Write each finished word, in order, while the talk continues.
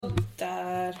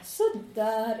där. Så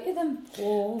där är den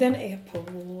på. Den är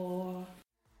på.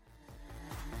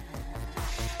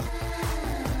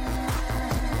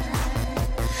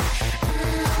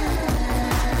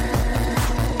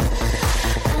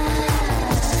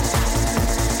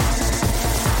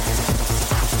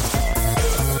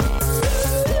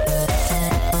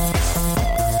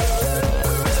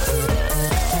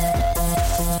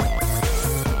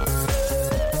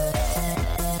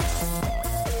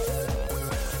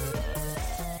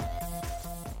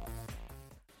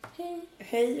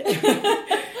 Hej.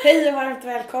 Hej och varmt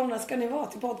välkomna ska ni vara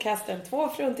till podcasten 2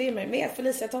 fruntimmer med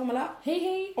Felicia Tomala. Hej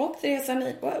hej. Och Teresa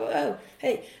Ni.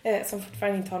 Hej. Som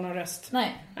fortfarande inte har någon röst.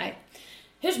 Nej.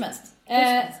 Hur som helst.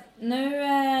 Nu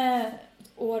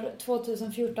år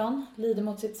 2014 lider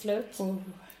mot sitt slut.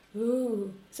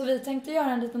 Så vi tänkte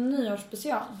göra en liten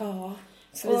nyårsspecial. Ja.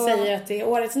 Så vi säger att det är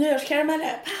årets nyårskaramelle.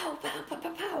 Pow, pow,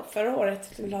 pow, pow. Förra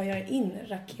året la jag in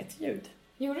raketljud.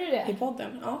 Gjorde du det? I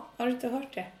podden. Ja, har du inte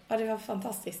hört det? Ja, det var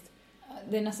fantastiskt.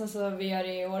 Det är nästan så vi gör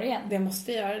det i år igen. Det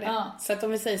måste göra det. Ja. Så att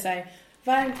om vi säger så här,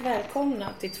 varmt välkomna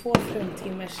till 2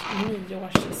 fruntimmers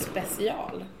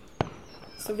nyårsspecial.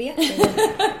 Så vet ni.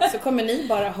 Så kommer ni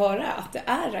bara höra att det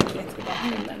är raket i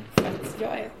bakgrunden. För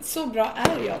att så bra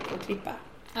är jag på att klippa.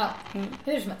 Ja,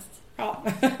 hur som helst. Ja.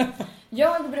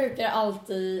 Jag brukar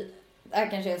alltid, det här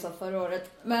kanske jag sa förra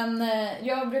året, men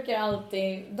jag brukar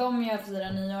alltid, de jag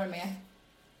firar nyår med,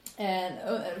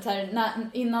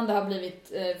 innan det har blivit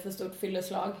för stort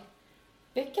fylleslag,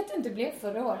 vilket det inte blev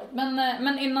förra året,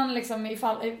 men innan liksom,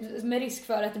 med risk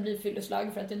för att det blir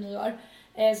fylleslag för att det är nyår,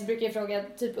 så brukar jag fråga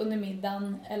typ under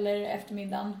middagen eller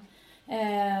eftermiddagen,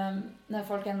 när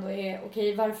folk ändå är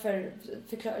okej, varför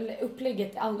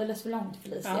upplägget är alldeles för långt,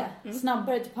 Felicia.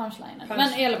 Snabbare till punchlinen.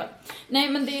 Men i alla fall. Nej,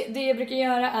 men det jag brukar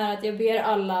göra är att jag ber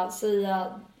alla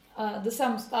säga det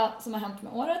sämsta som har hänt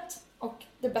med året och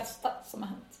det bästa som har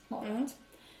hänt med året.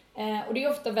 Och det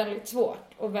är ofta väldigt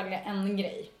svårt att välja en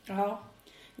grej. Ja.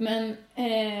 Men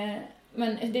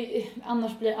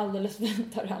annars blir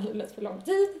tar det alldeles för lång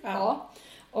tid. Ja.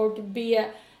 Och B,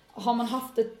 har man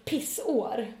haft ett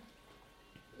pissår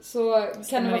så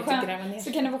kan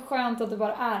det vara skönt att det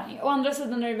bara är en. Å andra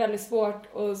sidan är det väldigt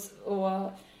svårt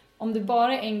och om det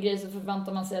bara är en grej så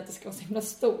förväntar man sig att det ska vara så himla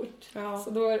stort. Ja. Så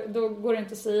då går det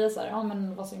inte att säga så här, ja men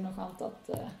det var så himla skönt att...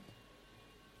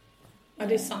 ja,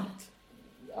 det är sant.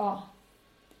 Ja.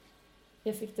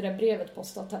 Jag fick det där brevet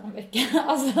postat här en vecka.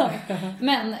 Alltså,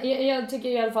 men jag tycker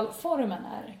i alla fall formen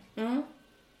är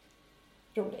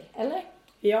rolig, eller?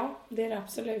 Ja, det är det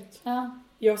absolut. Ja.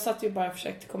 Jag satt ju bara och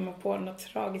försökte komma på några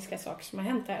tragiska saker som har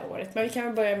hänt det här året. Men vi kan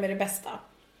väl börja med det bästa.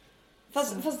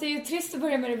 Fast det är ju trist att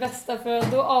börja med det bästa,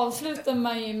 för då avslutar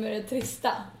man ju med det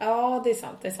trista. Ja, det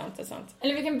är sant.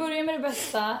 Eller vi kan börja med det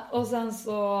bästa och sen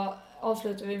så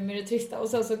avslutar vi med det trista. Och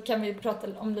sen så kan vi prata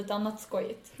om lite annat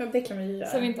skojigt. Ja, det kan vi göra.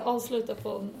 Så vi inte avslutar på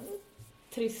en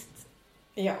trist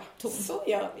ton. Så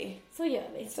gör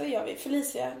vi.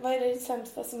 Felicia, vad är det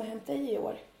sämsta som har hänt dig i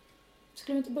år?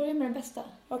 Skulle vi inte börja med det bästa?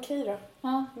 Okej då.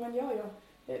 Ja. Men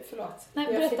förlåt. Nej,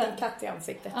 jag fick berätta. en katt i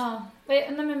ansiktet. Ja.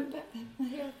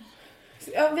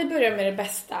 Ja, vi börjar med det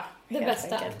bästa. Det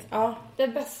bästa. Enkelt. Ja. Det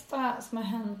bästa som har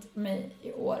hänt mig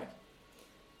i år.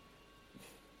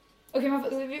 Okej,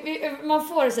 man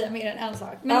får säga mer än en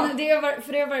sak. Men det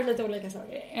har varit lite olika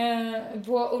saker.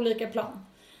 På olika plan.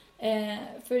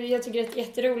 För jag tycker det är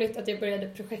jätteroligt att jag började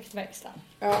projektverkstad.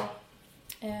 Ja.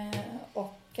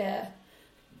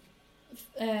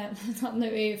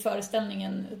 Nu är ju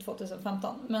föreställningen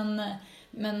 2015.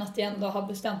 Men att jag ändå har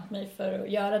bestämt mig för att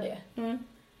göra det.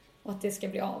 Och att det ska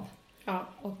bli av. Ja.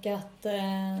 Och att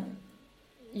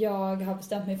jag har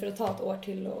bestämt mig för att ta ett år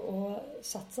till och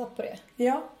satsa på det.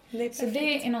 Ja, det är perfekt. Så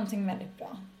det är någonting väldigt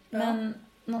bra. Ja. Men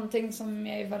någonting som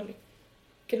jag är väldigt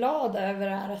glad över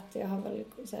är att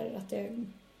att det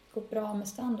går bra med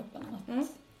stand-upen.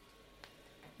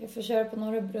 Jag får köra på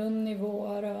Norra Brunn i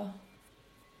vår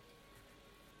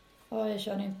och jag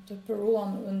körde inte på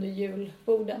Raw under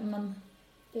julborden, men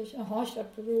jag har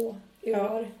kört på Raw i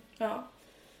år. Ja.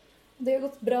 Det har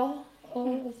gått bra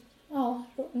och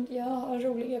jag har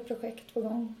roliga projekt på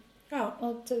gång. Ja.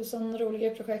 Och 1000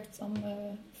 roliga projekt som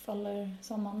faller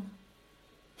samman.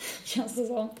 Känns det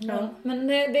som. Ja. Men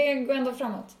det går ändå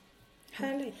framåt.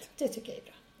 Härligt. Det tycker jag är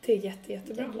bra. Det är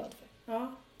jättebra. Det är jag glad för.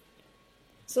 Ja.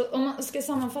 Så om man ska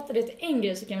sammanfatta det till en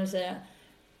grej så kan man säga,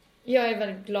 jag är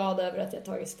väldigt glad över att jag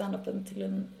tagit stand-upen till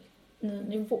en ny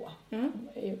nivå. Jag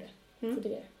gjorde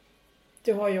tidigare.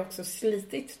 Du har ju också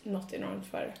slitit något enormt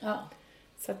för. Ja.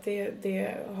 Så att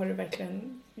det har du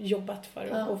verkligen jobbat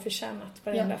för och förtjänat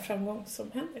varenda framgång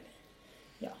som händer.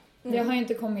 Ja. Jag har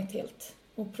inte kommit helt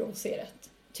oprovocerat.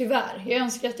 Tyvärr. Jag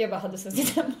önskar att jag bara hade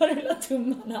suttit hemma och rullat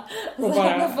tummarna. Och så bara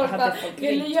hade folk hade folk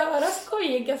ville ringt. göra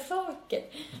skojiga saker.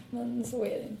 Men så är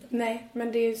det inte. Nej,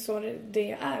 men det är ju så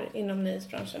det är inom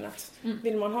nyhetsbranschen. Att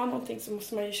vill man ha någonting så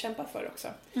måste man ju kämpa för det också.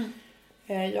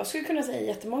 Jag skulle kunna säga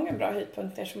jättemånga bra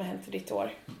höjdpunkter som har hänt i ditt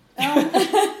år. Ja.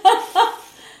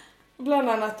 Bland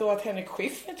annat då att Henrik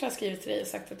Schyffert har skrivit till dig och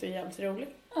sagt att du är jävligt rolig.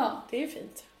 Ja. Det är ju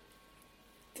fint.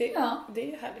 Det är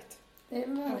ju härligt. Det är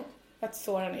härligt. Att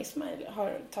Soran Ismail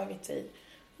har tagit sig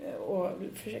och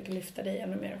försöker lyfta dig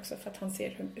ännu mer också för att han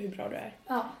ser hur bra du är.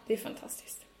 Ja. Det är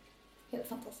fantastiskt. Helt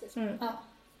fantastiskt. Ja.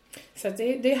 Så att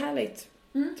det är härligt.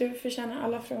 Du förtjänar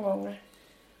alla framgångar.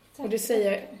 Tack. Och det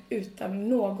säger jag utan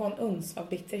någon uns av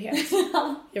bitterhet.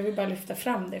 Jag vill bara lyfta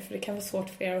fram det för det kan vara svårt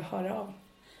för er att höra av.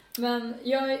 Men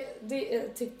det är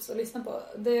tips att lyssna på.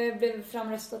 Det blev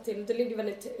framröstat till, det ligger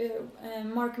väldigt...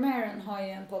 Mark Maron har ju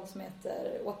en podd som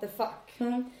heter What the Fuck.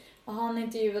 Och han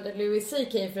intervjuade Louis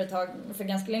CK för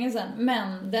ganska länge sedan.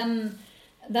 Men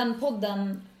den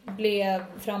podden blev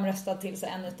framröstad till så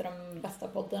en av de bästa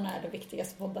poddarna, eller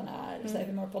viktigaste poddarna, så här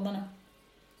humorpoddarna.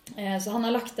 Så han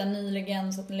har lagt den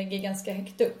nyligen så att den ligger ganska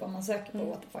högt upp om man söker på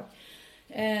What the Fuck.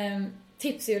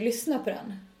 Tips är att lyssna på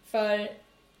den. För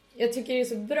jag tycker det är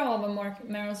så bra vad Mark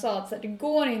Maron sa, att så här, det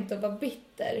går inte att vara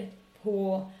bitter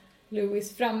på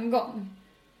Louis framgång.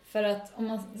 För att om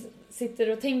man sitter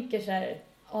och tänker så här,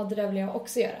 ja det där vill jag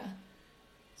också göra.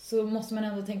 Så måste man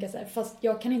ändå tänka så här, fast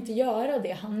jag kan inte göra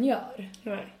det han gör.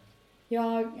 Nej.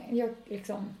 Jag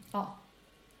liksom, ja.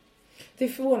 Det är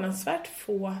förvånansvärt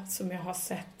få som jag har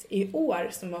sett i år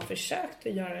som har försökt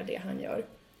att göra det han gör.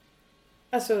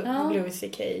 Alltså Louis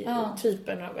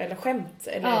CK-typen av, eller skämt,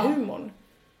 eller humorn.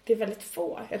 Det är väldigt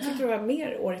få. Jag tyckte det var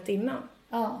mer året innan.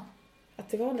 Ja. Att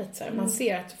det var lite så här, man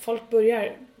ser att folk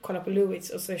börjar kolla på Louis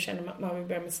och så känner man vill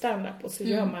börja med stand-up och så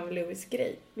gör man Louis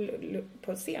grej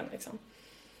på scen liksom.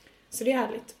 Så det är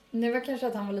härligt. Det var kanske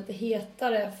att han var lite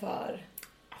hetare för...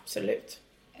 Absolut.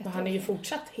 Men han är ju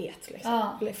fortsatt het liksom.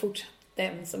 Ja. Eller fortsatt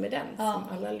den som är den som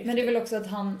alla lyfter. Men det är väl också att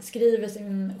han skriver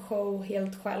sin show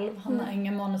helt själv. Han har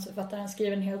ingen manusförfattare, han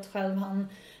skriver den helt själv. Han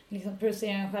liksom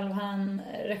producerar den själv, han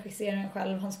regisserar den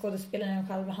själv, han skådespelar den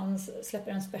själv, han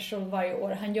släpper en special varje år.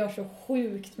 Han gör så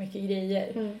sjukt mycket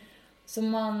grejer. Så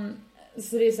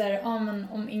det är så här, men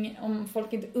om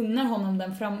folk inte unnar honom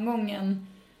den framgången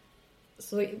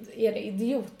så är det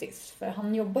idiotiskt. För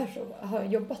han har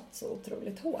jobbat så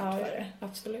otroligt hårt för det.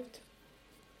 Absolut.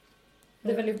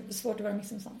 Det är väldigt svårt att vara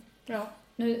missunnsam. Ja.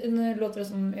 Nu låter det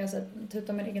som jag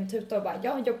tutar min egen tuta och bara,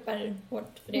 jag jobbar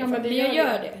hårt för det. Ja, men jag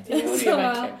gör det. Det gör du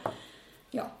verkligen.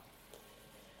 Ja.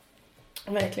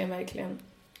 Verkligen, verkligen.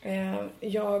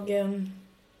 Jag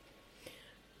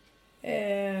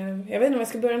vet inte om jag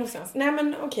ska börja någonstans. Nej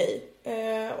men okej.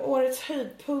 Årets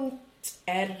höjdpunkt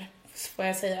är, får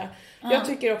jag säga. Jag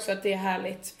tycker också att det är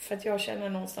härligt. För att jag känner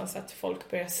någonstans att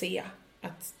folk börjar se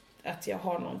att jag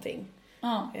har någonting.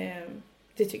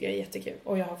 Det tycker jag är jättekul.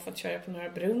 Och jag har fått köra på Norra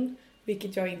Brunn.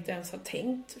 Vilket jag inte ens har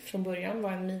tänkt från början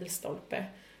var en milstolpe.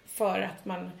 För att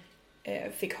man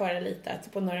fick höra lite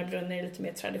att på Norra Brunn är det lite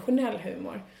mer traditionell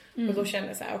humor. Och då kände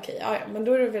jag så här, okej, men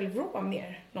då är det väl Raw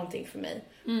mer någonting för mig.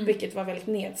 Vilket var väldigt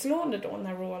nedslående då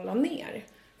när Raw la ner.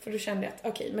 För då kände jag att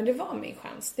okej, men det var min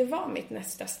chans. Det var mitt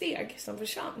nästa steg som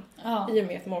försvann. I och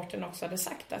med att Mårten också hade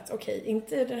sagt att okej,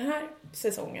 inte den här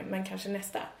säsongen men kanske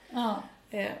nästa.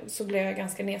 Så blev jag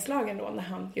ganska nedslagen då när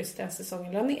han just den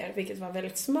säsongen la ner. Vilket var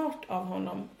väldigt smart av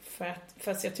honom.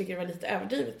 Fast jag tycker det var lite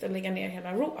överdrivet att lägga ner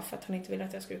hela Raw. För att han inte ville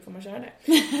att jag skulle komma och köra det.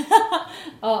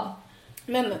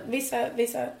 Men vissa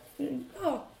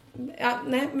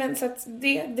nej, men så att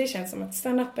det känns som att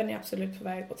stand-upen är absolut på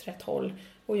väg åt rätt håll.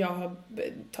 Och jag har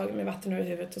tagit mig vatten över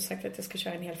huvudet och sagt att jag ska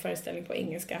köra en hel föreställning på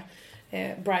engelska.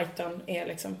 Brighton är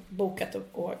liksom bokat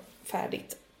och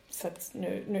färdigt. Så att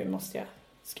nu måste jag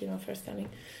skriva en föreställning.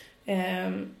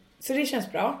 Så det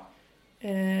känns bra.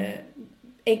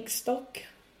 Äggstock.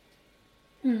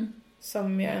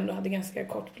 Som jag ändå hade ganska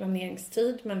kort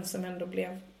planeringstid. Men som ändå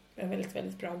blev en väldigt,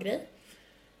 väldigt bra grej.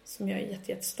 Som jag är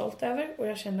jättestolt över. Och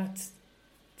jag känner att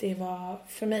det var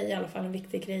för mig i alla fall en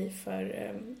viktig grej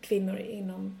för kvinnor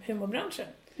inom humorbranschen.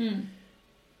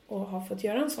 Och har fått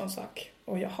göra en sån sak.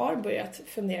 Och jag har börjat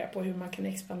fundera på hur man kan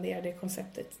expandera det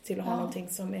konceptet till att ha någonting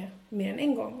som är mer än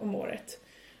en gång om året.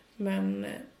 Men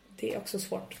det är också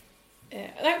svårt.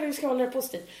 Nej, vi ska hålla det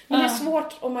positivt. Men det är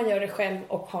svårt om man gör det själv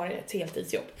och har ett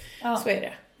heltidsjobb. Så är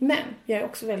det. Men jag är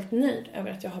också väldigt nöjd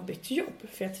över att jag har bytt jobb.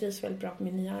 För jag trivs väldigt bra på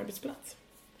min nya arbetsplats.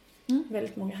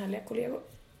 Väldigt många härliga kollegor.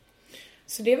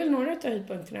 Så det är väl några av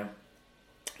höjdpunkterna.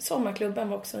 Sommarklubben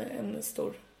var också en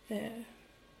stor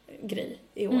grej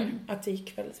i år. Att det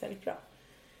gick väldigt, väldigt bra.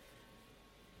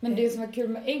 Men det som var kul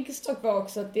med Eggstock var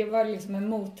också att det var liksom en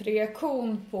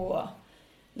motreaktion på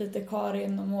lite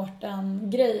Karin och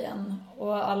Mårten-grejen.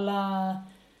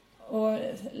 Och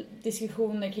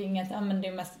diskussioner kring att det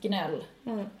är mest gnäll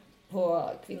på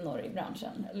kvinnor i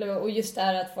branschen. Och just det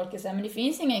här att folk säger men det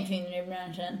finns inga kvinnor i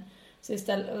branschen. Så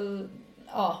istället,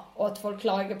 och att folk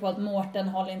klagar på att Mårten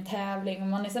håller en tävling. Och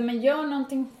man är så här, men gör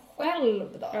någonting själv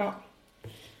då. Ja,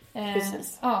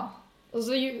 precis.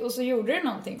 Och så gjorde du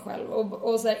någonting själv.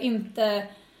 Och så här, inte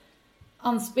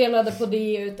anspelade på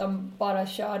det utan bara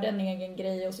körde en egen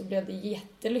grej och så blev det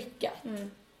jättelyckat.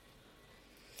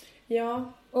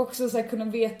 Ja. Och också så här, kunna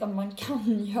veta att man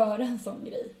kan göra en sån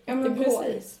grej. Ja, men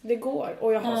precis. Det går.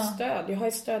 Och jag har stöd. Jag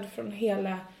har stöd från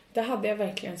hela... Där hade jag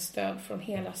verkligen stöd från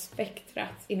hela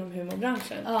spektrat inom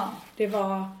humorbranschen. Ja.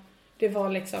 Det var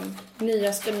liksom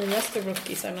nyaste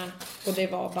rookiesarna. Och det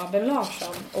var Babben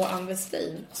Larsson och Ann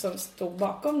Westin som stod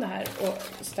bakom det här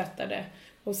och stöttade.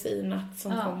 Och Sinat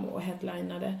som kom och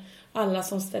headlinade. Alla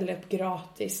som ställde upp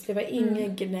gratis. Det var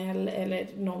ingen gnäll eller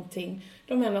någonting.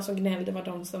 De enda som gnällde var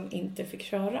de som inte fick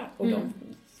köra. Och de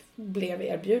blev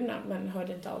erbjudna men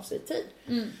hörde inte av sig i tid.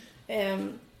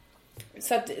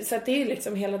 Så att det är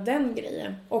liksom hela den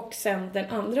grejen. Och sen den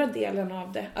andra delen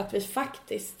av det. Att vi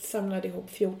faktiskt samlade ihop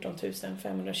 14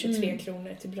 523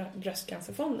 kronor till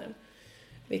Bröstcancerfonden.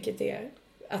 Vilket är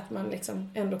att man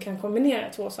liksom ändå kan kombinera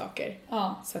två saker.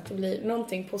 Så att det blir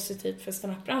någonting positivt för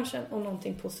stand-up-branschen och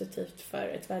någonting positivt för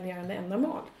ett välgörande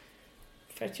ändamål.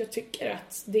 För att jag tycker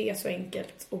att det är så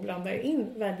enkelt att blanda in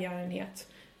välgörenhet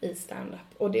i stand-up.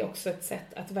 Och det är också ett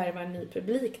sätt att värva en ny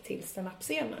publik till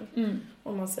stand-up-scenen.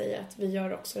 Om man säger att vi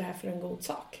gör också det här för en god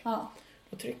sak.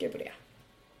 Och trycker på det.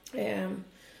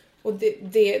 Och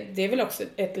det är väl också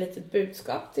ett litet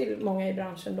budskap till många i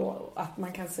branschen då. Att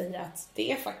man kan säga att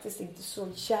det är faktiskt inte så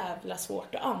jävla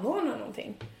svårt att anordna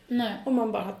någonting. Nej. Om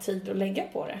man bara har tid att lägga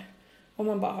på det. Om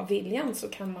man bara har viljan så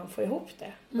kan man få ihop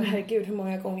det. Men herregud, hur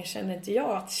många gånger känner inte jag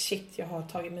att shit, jag har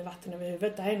tagit mig vatten över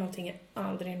huvudet. Det här är någonting jag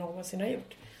aldrig någonsin har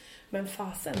gjort. Men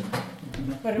fasen,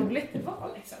 vad roligt det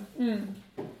var liksom.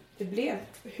 Det blev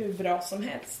hur bra som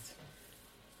helst.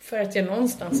 För att jag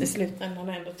någonstans i slutändan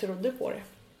ändå trodde på det.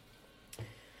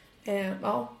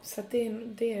 Så att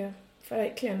det är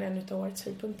verkligen en av årets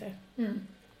höjdpunkter.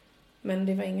 Men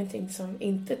det var ingenting som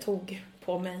inte tog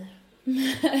på mig.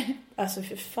 Alltså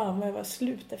för fan vad jag var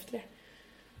slut efter det.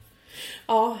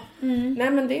 Ja,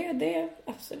 nej men det är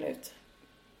absolut.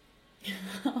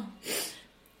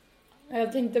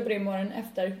 Jag tänkte på det imorgon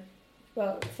efter.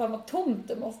 Fan vad tomt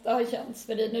det måste ha känts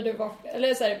för dig när du var...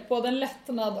 Eller så här, både en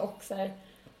lättnad och så här...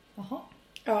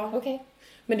 Jaha, okej.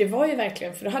 Men det var ju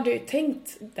verkligen, för då hade jag ju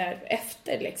tänkt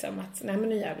därefter liksom att nej men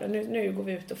nu jävlar, nu går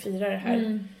vi ut och firar det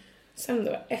här. Sen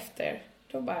då efter,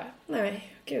 då bara, nej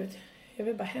gud, jag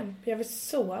vill bara hem. Jag vill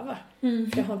sova.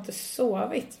 För jag har inte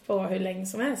sovit på hur länge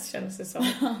som helst känns det som.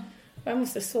 Jag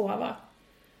måste sova.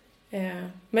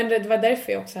 Men det var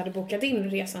därför jag också hade bokat in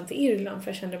resan till Irland.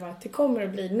 För jag kände bara att det kommer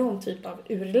att bli någon typ av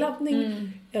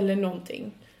urladdning eller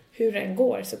någonting. Hur den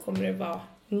går så kommer det vara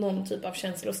någon typ av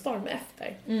känslostorm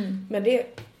efter. Men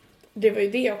det var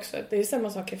ju det också. Det är ju samma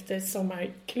sak efter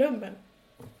sommarklubben.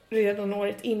 Redan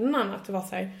året innan att det var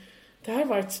så här. Det här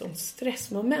var ett sånt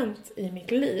stressmoment i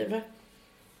mitt liv.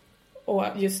 Och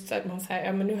just att man säger,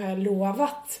 ja men nu har jag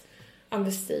lovat Ann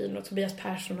Westin och Tobias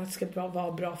Persson att det ska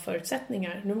vara bra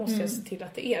förutsättningar. Nu måste jag se till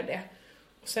att det är det.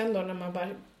 Och sen då när man bara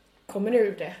kommer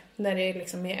ur det. När det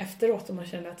liksom är efteråt och man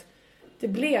känner att det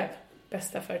blev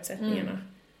bästa förutsättningarna.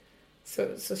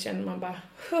 Så känner man bara,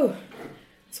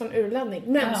 sån urladdning.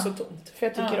 Men så tomt. För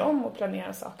jag tycker om att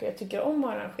planera saker. Jag tycker om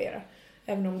att arrangera.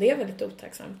 Även om det är väldigt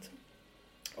otacksamt.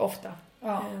 Ofta.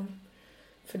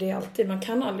 För det är alltid, man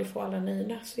kan aldrig få alla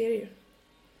nöjda. Så är det ju.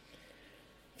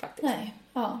 Faktiskt. Nej,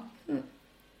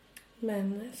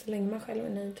 Men så länge man själv är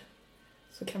nöjd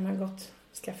så kan man gott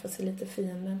skaffa sig lite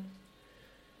fienden.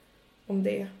 Om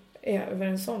det är över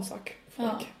en sån sak.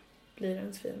 Folk blir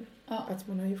ens fiende. Att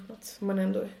man har gjort något som man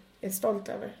ändå är stolt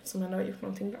över. Som man har gjort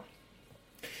någonting bra.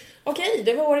 Okej,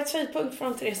 det var årets höjdpunkt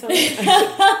från Teresa.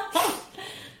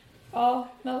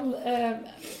 Men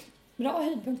bra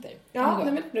höjdpunkter. Ja,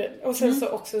 nej, men, och sen så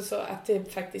också så att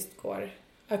det faktiskt går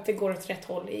åt rätt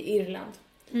håll i Irland.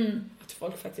 Att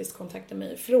folk faktiskt kontaktar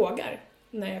mig och frågar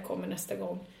när jag kommer nästa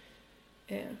gång.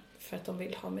 För att de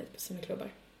vill ha mig på sina klubbar.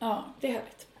 Ja. Det är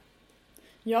härligt.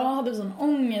 Jag hade sån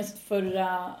ångest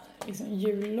förra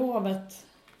jullovet.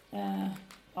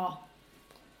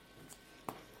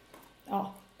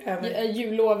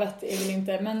 Jullovet är väl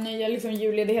inte, men jag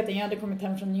julledigheten, jag hade kommit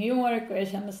hem från New York och jag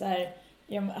kände så här,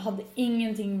 jag hade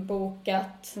ingenting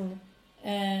bokat.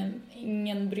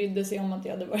 Ingen brydde sig om att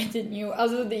jag hade varit i New York.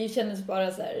 Alltså det kändes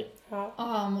bara så här.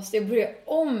 Måste jag börja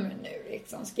om nu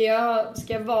liksom? Ska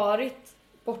jag varit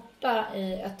borta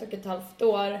i 1,5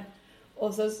 år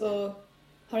och så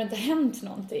har det inte hänt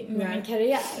någonting med min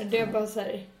karriär. Det är bara så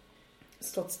här,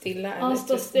 stått stilla eller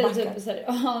stått stilla typ så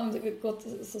här, gått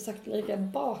så sagt lika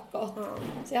bakåt.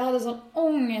 Så jag hade sån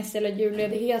ångest hela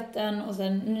julledigheten och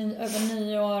sen över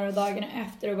nyår och dagarna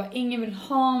efter och bara ingen vill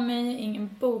ha mig,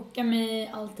 ingen bokar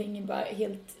mig, allting är bara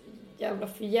helt jävla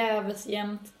förgäves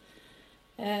jämt.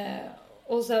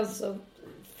 Och sen så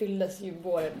fylldes ju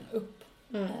våren upp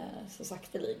så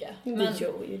sakteliga. Det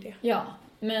gör ju det. Ja,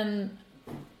 men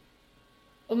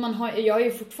och jag har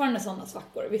ju fortfarande sådana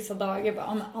svackor. Vissa dagar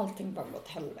bara, men allting bara går åt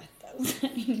helvete.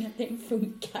 Ingenting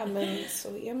funkar. Ja, men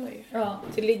så är man ju. Ja.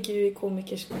 Det ligger ju i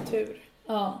komikers natur.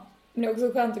 Ja, men det är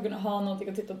också skönt att kunna ha någonting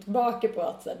att titta tillbaka på.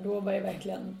 Att så här, då var jag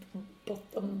verkligen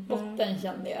botten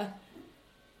kände jag.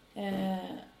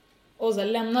 Och så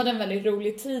lämnade en väldigt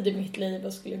rolig tid i mitt liv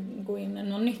och skulle gå in i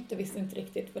något nytt och visste inte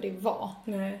riktigt vad det var.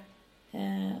 Nej.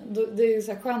 Det är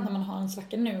så här skönt när man har en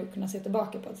svacka nu och kunna se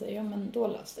tillbaka på att säga, ja men då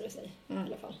löste det sig i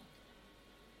alla fall.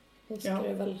 Då ska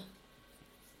det väl...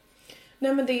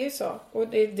 Nej men det är ju så. Och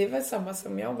det är väl samma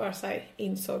som jag bara så här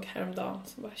insåg häromdagen.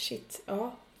 Så bara shit,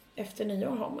 efter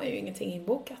nyår har man ju ingenting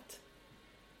inbokat.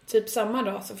 Typ samma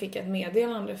dag så fick jag ett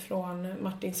meddelande från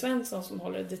Martin Svensson som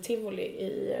håller The Tivoli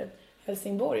i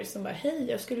Helsingborg. Som bara, hej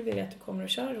jag skulle vilja att du kommer och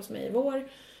kör hos mig i vår.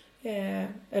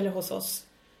 Eller hos oss.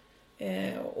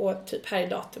 Och typ här i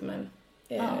datumen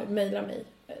mejla mig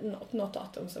något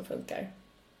datum som funkar.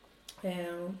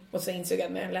 Och så insåg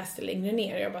jag när jag läste längre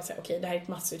ner jag bara säger okej, det här är ett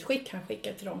massutskick han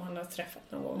skickar till dem han har träffat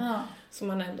någon gång som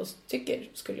man ändå tycker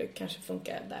skulle kanske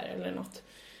funka där eller något.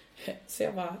 Så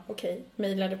jag bara okej,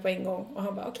 mejlade på en gång och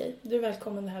han bara okej, du är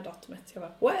välkommen det här datumet. Jag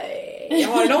bara way, jag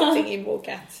har någonting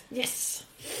inbokat. Yes.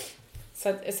 Så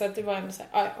att det var ändå så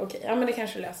här, okej, men det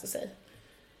kanske löser sig.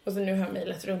 Och så nu har jag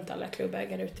mejlat runt alla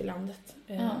klubbägare ute i landet.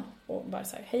 Och bara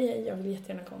så här, hej, jag vill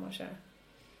jättegärna komma och köra.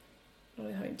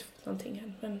 Och jag har ju inte fått någonting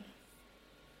än, men...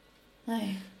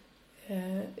 Nej.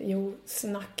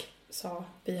 Snack sa,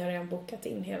 vi har redan bokat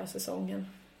in hela säsongen.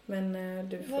 Men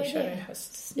du får köra i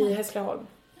höst. Snack. I Hässleholm.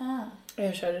 Och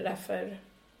jag körde där för,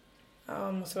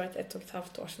 måste ha varit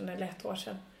 1,5 år sedan eller 1 år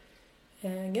sedan.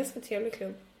 Ganska trevlig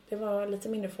klubb. Det var lite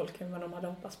mindre folk än vad de hade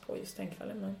hoppats på just den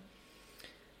kvällen, men...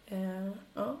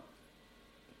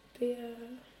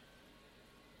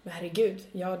 Men herregud,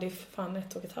 det är fan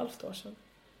 1,5 år sedan.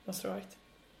 Måste det ha varit.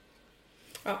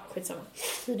 Ja, skitsamma.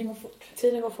 Tiden går fort.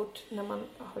 Tiden går fort när man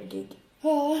har gig.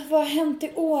 Ja, vad har hänt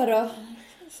i år då?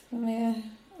 Som är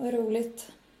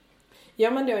roligt.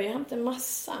 Ja, men det har ju hänt en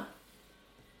massa.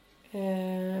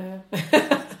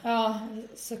 Ja,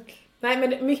 suck. Nej,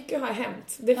 men mycket har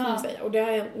hänt. Det får man säga. Och det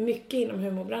har hänt mycket inom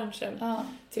humorbranschen.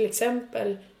 Till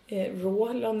exempel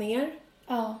Raw la ner.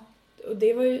 Ja. Och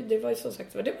det var ju som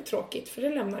sagt, det var tråkigt för det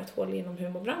lämnar ett hål inom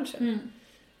humorbranschen.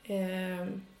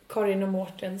 Karin och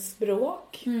Mårtens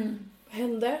bråk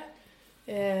hände.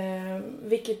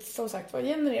 Vilket som sagt var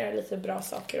genererar lite bra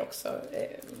saker också.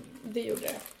 Det gjorde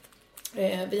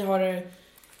det.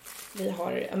 Vi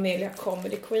har Amelia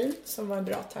Comedy Queen som var en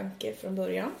bra tanke från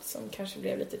början. Som kanske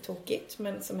blev lite tokigt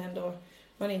men som ändå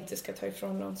man inte ska ta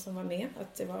ifrån någon som var med.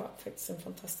 Att det var faktiskt en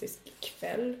fantastisk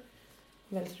kväll.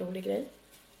 Väldigt rolig grej.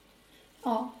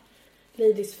 Ja.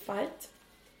 Ladies Fight.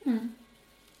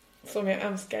 Som jag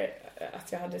önskar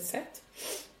att jag hade sett.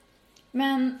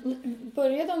 Men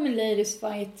började de med Ladies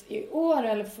Fight i år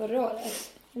eller förra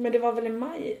året? Men det var väl i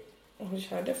maj hon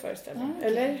körde föreställningen.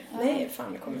 Okay. Eller? Nej,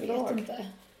 fan jag kommer ihåg. Inte.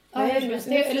 Nej,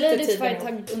 Ladies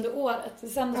Fight under året. Det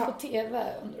sändes på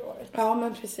tv under året. Ja,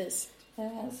 men precis.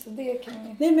 Så det kan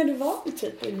vi... Nej, men det var väl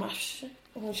typ i mars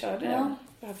hon körde den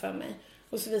här för mig.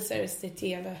 Och så visades det i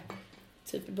tv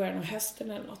typ i början av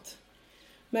hösten eller något.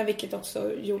 Men vilket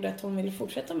också gjorde att hon ville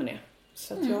fortsätta med det.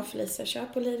 Så att jag och Felicia kör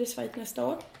på Ladies Fight nästa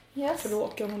år. Yes. För då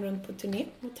åker hon runt på turné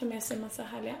och tar med sig en massa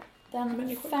härliga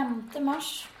människor. 5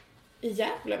 mars. I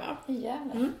Gävle, va? I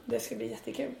Gävle. Det ska bli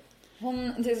jättekul.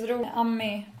 Det är så roligt.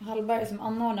 Ami Hallberg som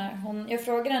anordnar. Jag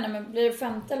frågar henne, men blir det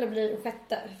 5:e eller blir det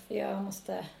 6:e? För jag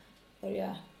måste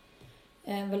börja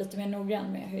vara lite mer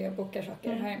noggrann med hur jag bokar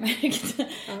saker. Har jag märkt.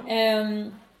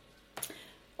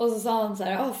 Och så sa hon så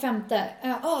här, 5:e.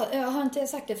 Jag har inte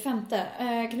sagt det,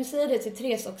 5:e. Kan du säga det till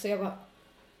Therese också? Jag bara,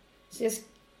 så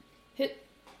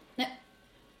nej.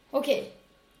 Okej.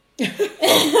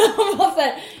 Hon var så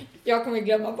här, jag kommer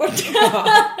glömma bort.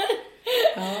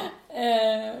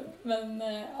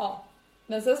 Men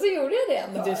Men sen så gjorde jag det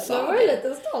ändå. Du sa så jag var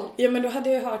lite stolt. Ja, men då hade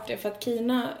jag hört det för att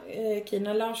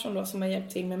Kina Larsson då, som har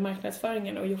hjälpt till med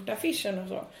marknadsföringen och gjort affischen och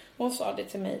så. Hon sa det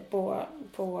till mig på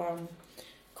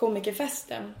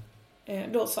komikerfesten.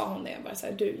 Då sa hon det bara så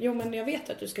här, men jag vet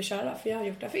att du ska köra för jag har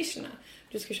gjort affischerna.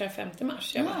 Du ska köra 5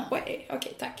 mars. Jag bara,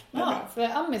 okej, tack. Ja, för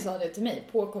Ami sa det till mig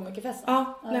på komikerfesten.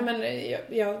 Ja, nej men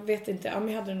jag vet inte.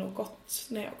 Ami hade nog gått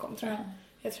när jag kom, tror jag.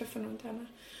 Jag träffade nog inte henne.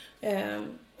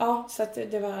 Ja, så att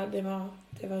det var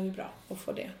ju bra att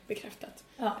få det bekräftat.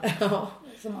 Ja,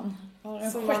 så man har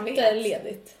en som sjätte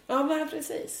ledigt. Ja, men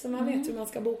precis. Så man vet hur man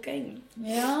ska boka in.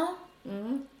 Ja.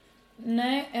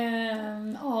 Nej,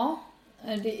 ja.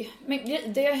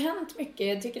 Det har hänt mycket.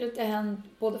 Jag tycker att det har hänt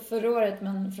både förra året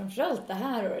men framförallt det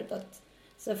här året att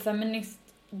så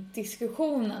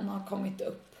feministdiskussionen har kommit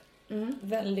upp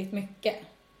väldigt mycket.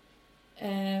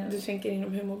 Du tänker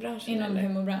inom humorbranschen? Inom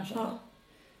humorbranschen. Ja.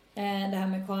 Det här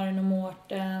med Karin och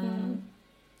Mårten.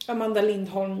 Amanda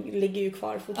Lindholm ligger ju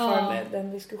kvar fortfarande,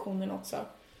 den diskussionen också.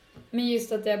 Men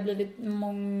just att det har blivit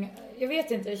många... Jag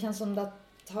vet inte, det känns som det har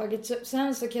tagits upp.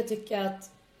 Sen så kan jag tycka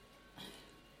att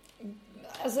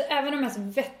alltså, även de mest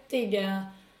vettiga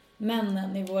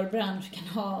männen i vår bransch kan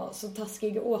ha så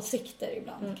taskiga åsikter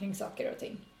ibland kring saker och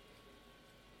ting.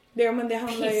 Ja, men det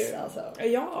handlar ju... alltså.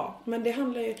 Ja, men det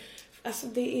handlar ju... Alltså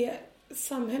det är...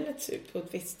 Samhället ser ut på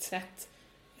ett visst sätt.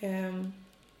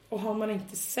 Och har man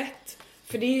inte sett...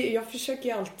 För det är, jag försöker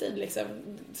ju alltid liksom...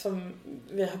 Som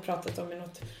vi har pratat om i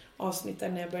något avsnitt där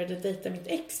när jag började dejta mitt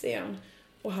ex igen.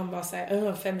 Och han var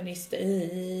såhär, feminist.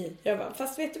 Jag bara,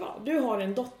 fast vet du vad? Du har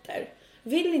en dotter.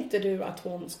 Vill inte du att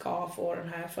hon ska få de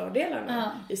här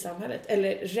fördelarna i samhället?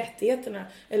 Eller rättigheterna?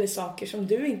 Eller saker som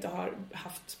du inte har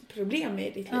haft problem med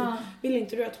i ditt liv? Vill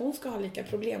inte du att hon ska ha lika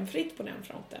problemfritt på den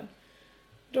fronten?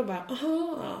 Då bara,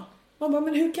 aha. Man bara,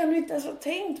 men hur kan du inte ens ha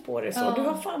tänkt på det så? Du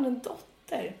har fan en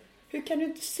dotter. Hur kan du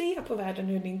inte se på världen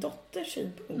ur din dotters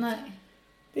synpunkt? Nej.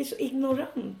 Det är så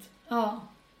ignorant. Ja.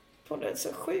 På ett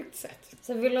så sjukt sätt.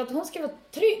 Så vill du att hon ska vara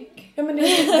trygg? Ja, men det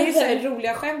är så här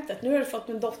roliga skämtet. Nu har du fått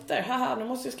en dotter. Haha, nu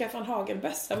måste du skaffa en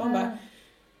hagelbössa. Man bara,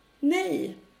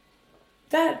 nej.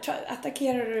 Där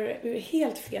attackerar du ur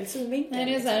helt fel synvinkel. Nej,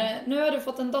 det är så här, nu har du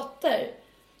fått en dotter.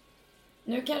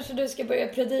 Nu kanske du ska börja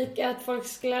predika att folk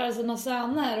ska lära sina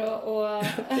söner och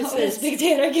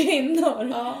respektera kvinnor.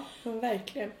 Ja, men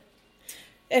verkligen.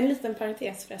 En liten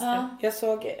parentes förresten. Ja. Jag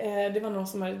såg, det var någon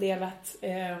som hade delat...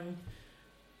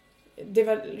 det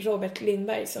var Robert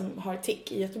Lindberg som har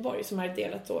TIC i Göteborg som hade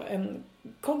delat då en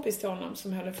kompis till honom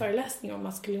som höll en föreläsning om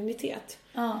maskulinitet.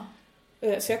 Ja.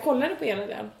 Så jag kollade på hela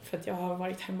den för att jag har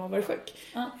varit hemma och varit sjuk.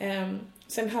 Ja.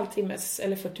 Sen halvtimmes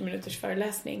eller 40 minuters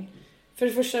föreläsning. För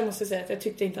det första måste jag säga att jag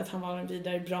tyckte inte att han var en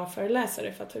vidare bra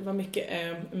föreläsare för att det var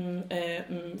mycket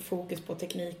fokus på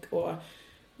teknik och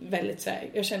väldigt så här,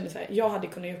 jag kände så här, jag hade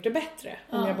kunnat gjort det bättre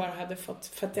om jag bara hade fått,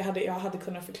 för att jag hade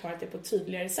kunnat förklara det på ett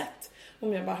tydligare sätt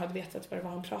om jag bara hade vetat vad det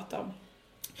var han pratade om.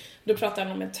 Då pratade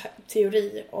han om en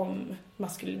teori om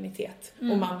maskulinitet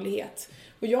och manlighet.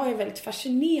 Och jag är väldigt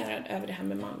fascinerad över det här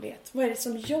med manlighet. Vad är det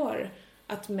som gör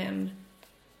att män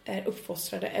är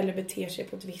uppfostrade eller beter sig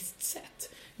på ett visst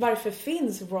sätt? Varför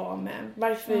finns raw man?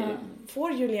 Varför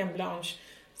får Julien Blanche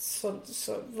så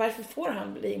varför får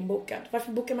han bli inbokad?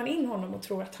 Varför bokar man in honom och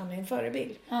tror att han är en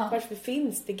förebild? Varför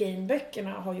finns The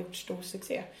Game-böckerna och har gjort stor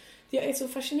succé? Jag är så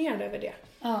fascinerad över det.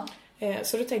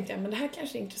 Så då tänkte jag, men det här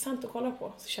kanske är intressant att kolla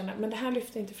på. Så kände jag, men det här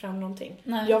lyfter inte fram någonting.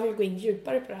 Nej. Jag vill gå in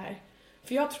djupare på det här.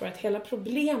 För jag tror att hela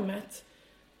problemet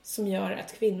som gör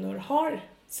att kvinnor har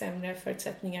sämre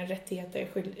förutsättningar, rättigheter,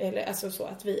 eller alltså så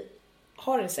att vi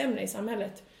har det sämre i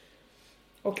samhället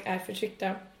och är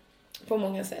förtryckta på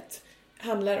många sätt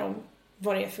handlar om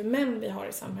vad det är för män vi har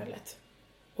i samhället.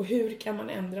 Och hur kan man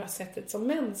ändra sättet som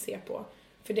män ser på?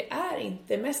 För det är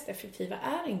inte, mest effektiva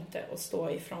är inte att stå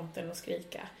i fronten och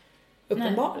skrika.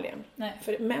 Uppenbarligen. Nej.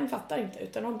 För män fattar inte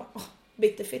utan de bara,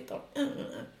 bitterfittor.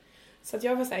 Så att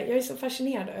jag var så här, jag är så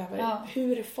fascinerad över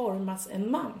hur formas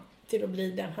en man till att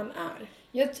bli den han är.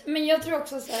 Men jag tror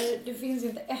också så här, det finns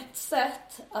inte ett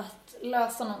sätt att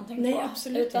lösa någonting på. Nej,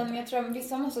 absolut utan inte. Jag tror att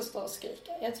vissa måste stå och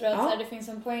skrika. Jag tror att så här, det finns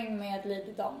en poäng med att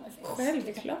lite damer finns.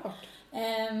 Självklart.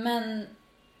 Men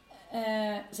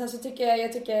sen så tycker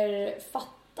jag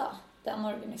Fatta, den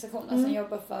organisationen som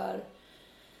jobbar för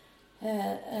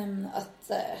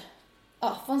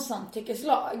att få en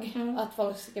samtyckeslag. Att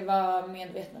folk ska vara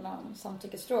medvetna om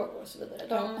samtyckesfrågor och så vidare.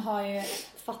 De har ju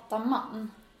Fatta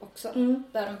man också.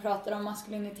 Där de pratar om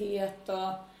maskulinitet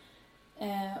och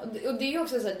det är ju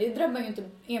också så här, det drabbar ju inte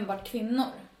enbart kvinnor.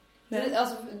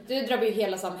 Det drabbar ju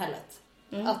hela samhället.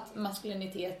 Att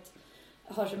maskulinitet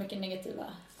har så mycket negativa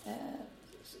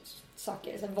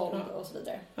saker, så våld och så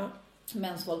vidare.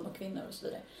 mäns våld mot kvinnor och så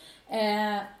vidare.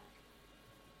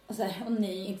 Och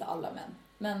ni, inte alla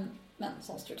män, men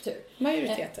sån struktur.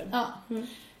 Majoriteten. Ja.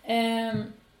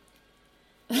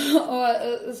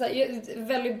 Och så här,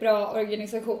 väldigt bra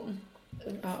organisation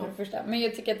för det första. Men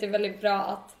jag tycker att det är väldigt bra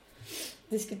att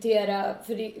diskutera,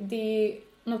 för det är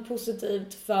något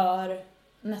positivt för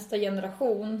nästa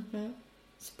generation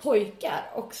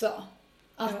pojkar också.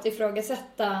 Att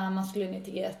ifrågasätta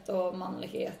maskulinitet och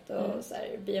manlighet och så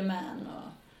här, be a man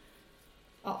och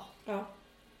Ja,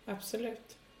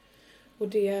 absolut. Och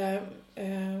det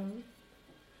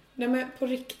nej men på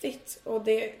riktigt, och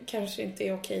det kanske inte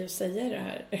är okej att säga i det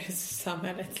här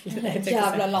samhället.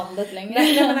 Jävla landet längre.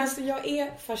 Nej, men alltså jag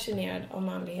är fascinerad av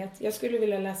manlighet. Jag skulle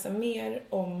vilja läsa mer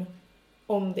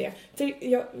om det.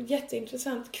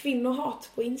 Jätteintressant.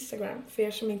 Kvinnohat på Instagram, för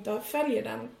er som inte följer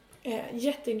den.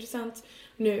 Jätteintressant.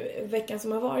 Nu, veckan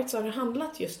som har varit så har det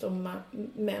handlat just om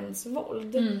mäns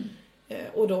våld.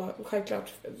 Och då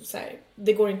självklart så här,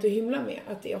 det går inte att hymla med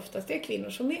att det oftast är kvinnor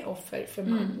som är offer för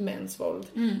mäns våld.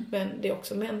 Men det är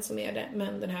också män som är det.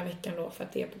 Men den här veckan då, för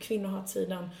att det är på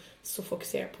kvinnohatsidan, så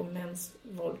fokuserar på mäns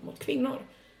våld mot kvinnor.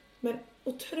 Men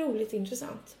otroligt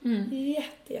intressant.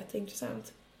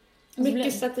 Jätteintressant.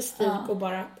 Mycket statistik och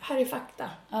bara, här är fakta.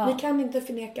 Ni kan inte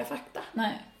förneka fakta.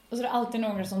 Nej. Och så är det alltid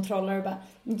några som trollar och bara,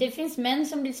 det finns män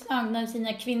som blir slagna av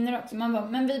sina kvinnor också. Man bara,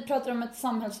 men vi pratar om ett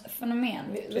samhällsfenomen.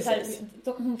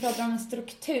 Hon pratar om en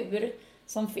struktur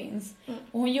som finns.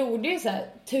 Och hon gjorde ju så här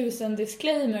 1000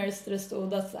 disclaimers där det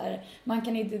stod att så här, man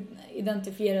kan inte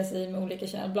identifiera sig med olika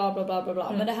kön, bla bla bla bla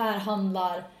bla. Men det här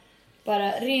handlar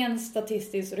bara rent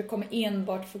statistiskt, och det kommer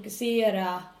enbart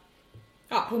fokusera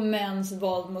på mäns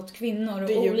våld mot kvinnor. Och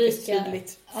det är ju olika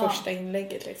tydligt första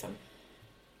inlägget liksom.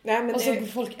 Nej, men och så går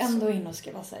folk ändå in och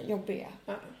ska vara så här jobbiga.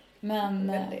 Men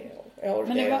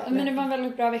det var en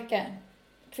väldigt bra vecka.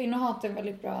 Kvinnohat är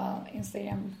väldigt bra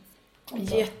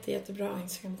Instagram-konto. Jättebra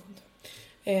Instagram-konto.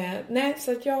 Nej,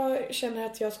 så att jag känner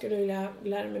att jag skulle vilja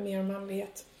lära mig mer om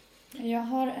manlighet. Jag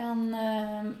har en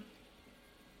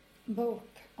bok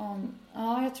om...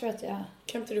 Ja, jag tror att jag...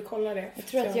 Kan inte du kolla det? Jag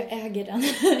tror att jag äger den.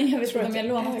 Jag vet inte om jag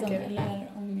lånat den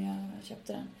eller om jag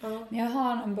köpte den. Men jag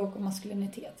har en bok om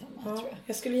maskulinitet hemma, tror jag.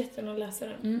 Jag skulle jättegärna läsa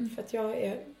den. För att jag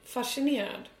är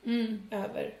fascinerad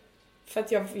över... För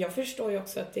att jag förstår ju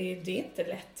också att det är inte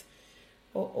lätt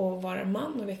att vara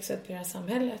man och växa upp i det här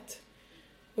samhället.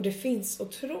 Och det finns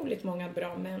otroligt många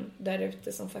bra män där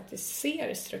ute som faktiskt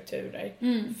ser strukturer.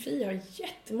 Vi har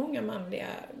jättemånga manliga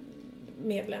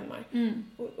medlemmar.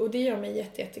 Och det gör mig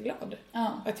jätteglad.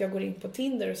 Att jag går in på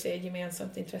Tinder och ser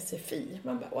gemensamt intresse Fi.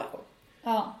 Man bara,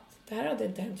 wow. Det här hade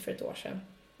inte hänt för ett år sedan.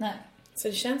 Nej. Så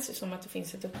det känns ju som att det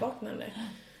finns ett uppvaknande.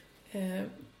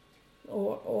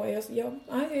 Och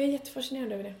jag är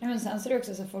jättefascinerad över det. Ja, men sen så är det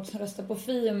också så folk som röstar på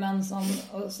Fi och män som,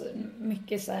 och så,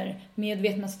 mycket så här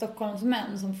medvetna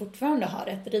Stockholmsmän som fortfarande har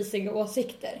rätt risiga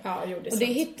åsikter. Ja, jo, och det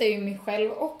hittar ju mig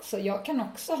själv också. Jag kan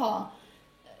också ha...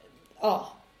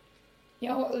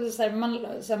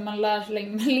 man lär sig länge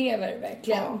man lever,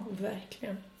 verkligen. Ja,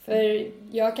 verkligen. För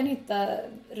jag kan hitta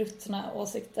ruttna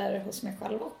åsikter hos mig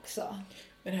själv också.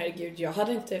 Men herregud, jag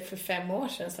hade inte för 5 år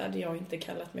sedan så hade jag inte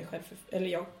kallat mig själv för... Eller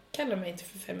jag kallade mig inte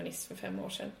för feminist för 5 år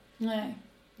sedan. Nej,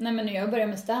 men när jag började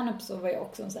med stand-up så var jag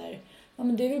också så här... Ja,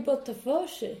 men det är väl bara att ta för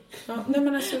sig. Ja, nej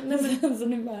men alltså... så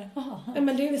nu bara... Nej,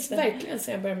 men det är verkligen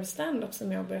sen jag började med stand-up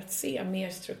som jag har börjat se mer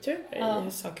strukturer i hur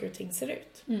saker och ting ser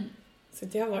ut. Så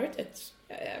det har varit ett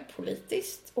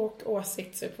politiskt och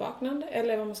åsiktsuppvaknande,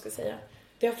 eller vad man ska säga.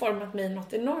 Det har format mig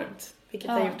något enormt, vilket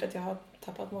har gjort att jag har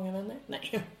tappat många vänner.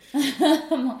 Nej.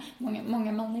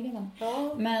 många manliga vänner.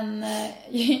 Ja.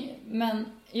 Men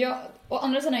jag, å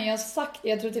andra sidan jag har sagt,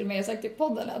 jag tror till och med jag har sagt i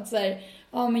podden att så här,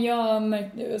 men jag har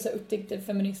märkt nu och så upptäckte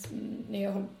feminism när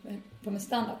jag håller på med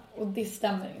stand-up, och det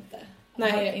stämmer inte.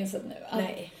 Nej. Har jag insett nu.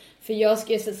 Nej. För jag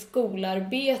skrev så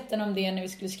skolarbeten om det när vi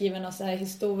skulle skriva någon så här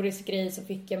historisk grej, så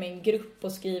fick jag min grupp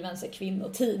att skriva en så här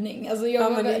kvinnotidning. Alltså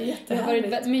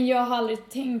men jag har aldrig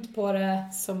tänkt på det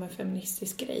som en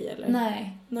feministisk grej, eller?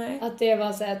 Nej. Att det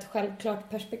var så här ett självklart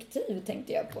perspektiv,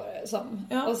 tänkte jag på det som.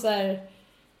 Ja. Och så här,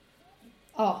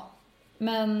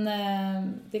 men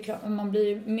det är klart, man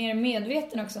blir mer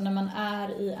medveten också när man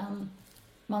är i en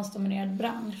mansdominerad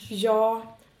bransch.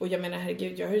 Ja. Och jag menar,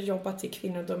 herregud, jag har jobbat i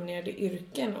kvinnodominerade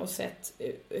yrken och sett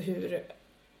hur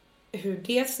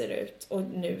det ser ut. Och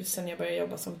nu sen jag började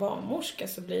jobba som barnmorska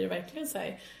så blir det verkligen så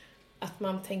här att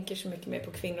man tänker så mycket mer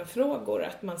på kvinnofrågor.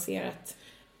 Att man ser att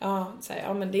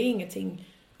men det är ingenting.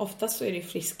 Oftast så är det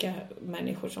friska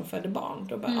människor som föder barn.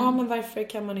 Då bara, men varför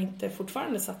kan man inte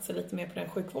fortfarande satsa lite mer på den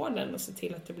sjukvården och se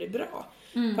till att det blir bra?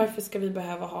 Varför ska vi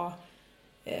behöva ha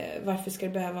varför ska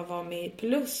det behöva vara med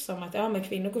plus som att men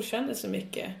kvinnor går sönder så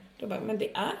mycket. Då bara, men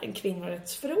det är en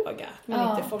kvinnorättsfråga. Att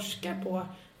man inte forskar på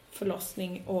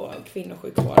förlossning och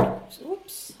kvinnosjukvård.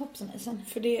 Hoppsan hejsan.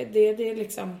 För det är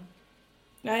liksom...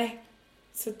 Nej.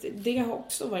 Så det har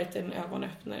också varit en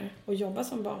ögonöppnare. Att jobba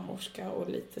som barnmorska och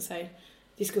lite så här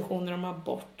diskussioner om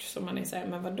abort. Som man är så här,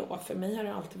 men vadå? För mig har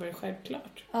det alltid varit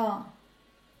självklart. Ja.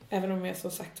 Även om jag så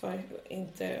sagt var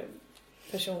inte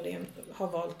personligen har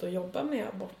valt att jobba med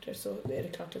aborter, så är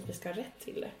det klart att vi ska ha rätt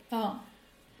till det. Ja.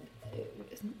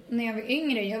 När jag var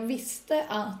yngre, jag visste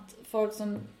att folk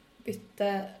som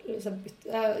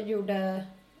gjorde,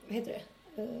 vad heter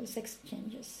det? Sex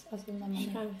changes. Alltså när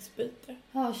man... Könsbyte.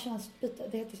 Ja, könsbyte,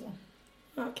 det heter så.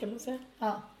 Ja, kan man säga.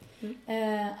 Ja.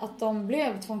 Att de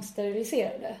blev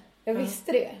tvångssteriliserade. Jag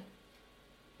visste det.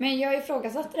 Men jag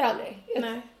ifrågasatte det aldrig.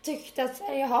 Jag tyckte att,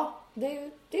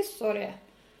 det är så det är.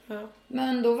 Ja.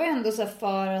 Men då var jag ändå så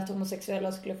för att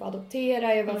homosexuella skulle få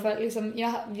adoptera. Jag var för, liksom,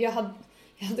 jag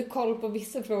hade koll på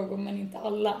vissa frågor men inte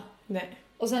alla. Nej.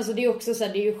 Och sen så det är också så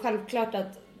här, det är ju självklart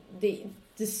att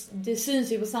det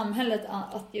syns ju på samhället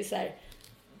att ju så här,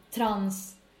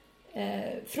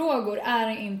 frågor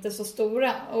är inte så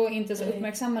stora och inte så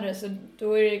uppmärksammade, så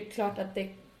då är det klart att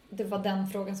det var den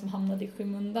frågan som hamnade i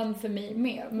skymundan för mig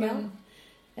med.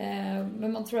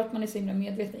 Men man tror att man är så himla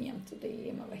medveten jämt, och det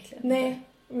är man verkligen inte.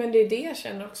 Men det är det jag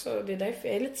känner också. Det är därför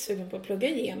jag är lite sugen på att plugga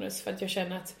genus. För att jag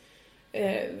känner att,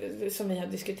 som vi har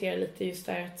diskuterat lite just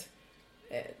där, att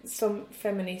som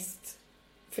feminist,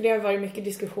 för det har varit mycket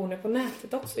diskussioner på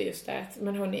nätet också just där, att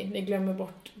men hörni, ni glömmer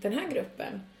bort den här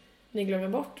gruppen. Ni glömmer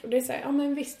bort. Och det är så här, ja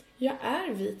men visst, jag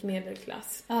är vit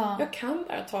medelklass. Jag kan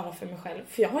bara tala för mig själv.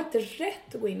 För jag har inte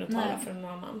rätt att gå in och tala för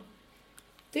någon annan.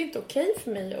 Det är inte okej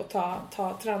för mig att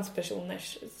ta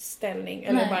transpersoners ställning.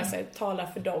 Eller bara så här, tala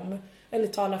för dem. Eller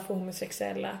tala för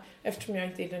homosexuella. Eftersom jag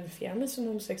inte identifierar mig som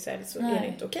homosexuell, så är det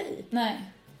inte okej. Nej.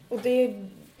 Och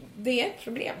det är ett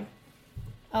problem.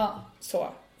 Ja. Så.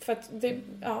 För att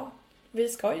vi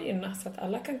ska ju gynna så att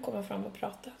alla kan komma fram och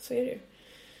prata. Så är det ju.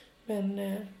 Men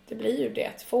det blir ju det.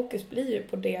 Att fokus blir ju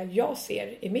på det jag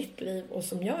ser i mitt liv och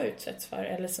som jag utsätts för.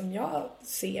 Eller som jag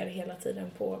ser hela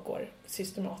tiden pågår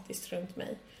systematiskt runt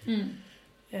mig.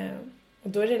 Och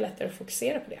då är det lättare att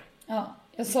fokusera på det. Ja,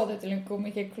 jag sa det till en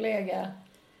komikerkollega.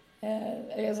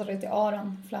 Eller jag sa det till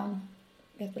Aron Flam.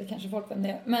 Vet väl kanske folk vem det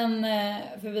är. Men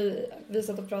för vi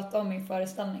satt och pratade om min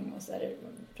föreställning. Och så här,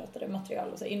 pratade material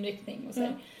och så här, inriktning. Och så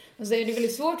här. Och så är det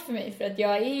väldigt svårt för mig. För att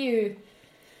jag är ju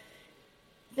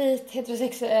vit,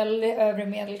 heterosexuell, övre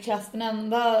medelklass. Den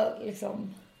enda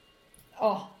liksom...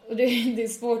 Ja, och det är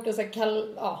svårt att så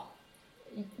här,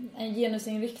 en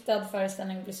genusinriktad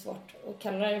föreställning blir svårt att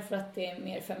kalla det för att det är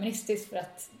mer feministiskt, för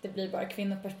att det blir bara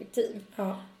kvinnoperspektiv.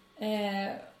 Ja.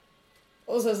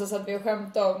 Och så satt vi och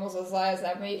skämtade om, och så sa jag så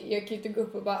här, men jag kan ju inte gå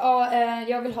upp och bara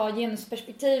jag vill ha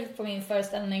genusperspektiv på min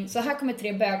föreställning, så här kommer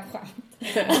 3 bögskämt.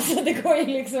 Alltså det går ju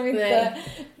liksom inte. Nej.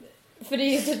 För det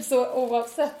är ju typ så,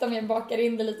 oavsett om jag bakar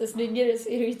in det lite snyggare, så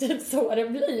är det ju typ så det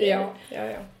blir. Ja.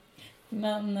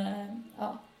 Men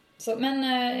så, men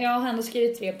jag har ändå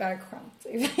skrivit 3 bögskämt.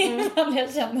 Ifall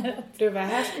jag känner att... Du,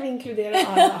 här ska vi inkludera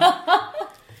alla.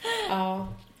 Ja.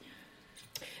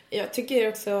 Jag tycker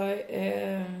också...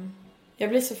 jag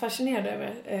blir så fascinerad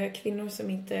över kvinnor som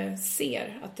inte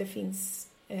ser att det finns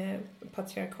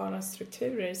patriarkala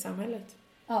strukturer i samhället.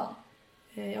 Ja.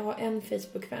 Jag har en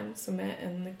Facebook-vän som är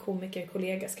en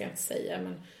komikerkollega, ska jag inte säga,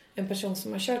 men en person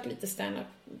som har kört lite stand-up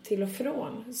till och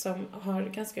från, som har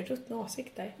ganska ruttna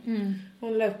åsikter.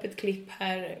 Hon la upp ett klipp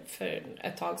här för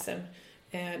ett tag sedan.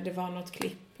 Det var något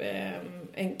klipp,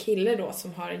 en kille då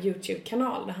som har en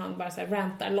YouTube-kanal där han bara så här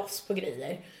rantar loss på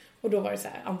grejer. Och då var det så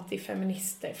här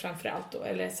antifeminister framförallt då,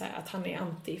 eller så här att han är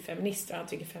antifeminister och han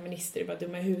tycker feminister är bara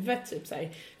dumma i huvudet, typ så här,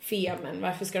 femen,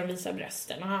 varför ska de visa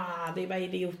brösten? Det är bara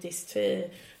idiotiskt,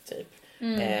 typ.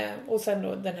 Och sen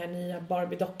då den här nya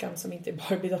Barbie-dockan som inte är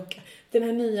Barbie-docka. Den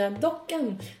här nya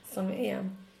dockan som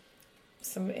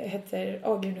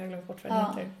heter, gud, jag har glömt bort vad den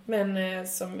heter. Men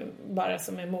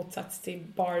som är motsats till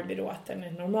Barbie då, att den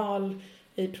är normal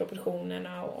i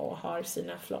proportionerna och har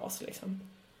sina flas liksom.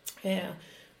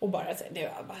 Och bara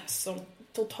det var bara som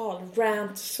total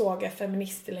rant, såga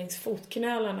feminister längs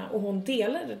fotknölarna, och hon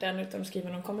delade den utan att skriva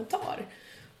någon kommentar.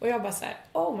 Och jag bara så här,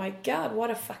 oh my god,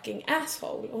 what a fucking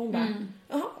asshole. Och hon bara,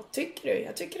 jaha, tycker du?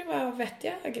 Jag tycker det var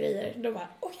vettiga grejer. Då bara,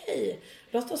 okej,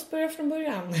 låt oss börja från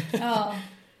början. Ja.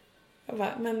 Jag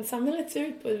bara, men samhället ser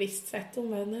ut på ett visst sätt. Och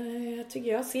hon bara, nej,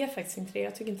 jag ser faktiskt inte det.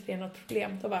 Jag tycker inte det är något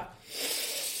problem. Då bara,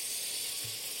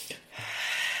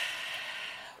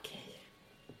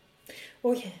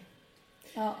 okej.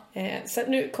 Ja. Så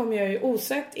nu kommer jag ju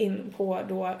osökt in på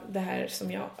då det här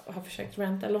som jag har försökt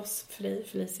ranta loss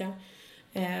Felicia.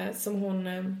 Som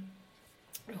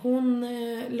hon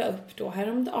la upp då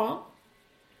häromdagen.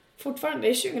 Fortfarande,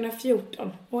 det är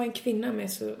 2014 och en kvinna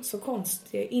med så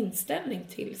konstig inställning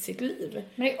till sitt liv.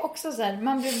 Men det är också så här,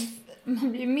 man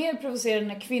blir mer provocerad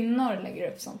när kvinnor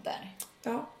lägger upp sånt där.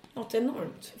 Ja, något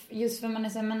enormt. Just för man är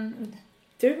så här, men...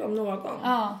 Du om någon.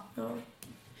 Ja.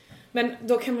 Men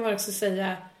då kan man också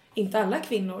säga, inte alla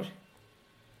kvinnor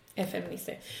är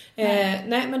feminister.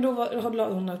 Nej, men då la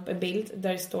hon upp en bild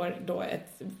där det står då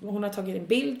hon har tagit en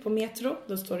bild på Metro,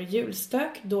 då står det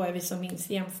julstök, då är vi som minst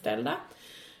jämställda.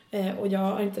 Och jag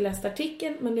har inte läst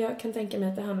artikeln, men jag kan tänka mig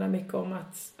att det handlar mycket om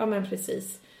att, ja men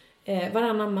precis,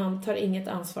 varannan man tar inget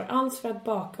ansvar alls för att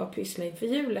baka och pyssla inför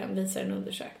julen, visar en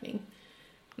undersökning.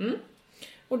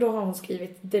 Och då har hon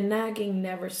skrivit: The nagging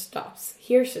never stops.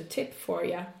 Here's a tip for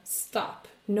you. Stop.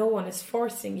 No one is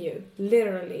forcing you.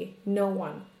 Literally no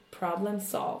one. Problem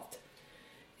solved.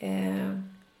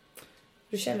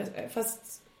 Du känner,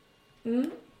 fast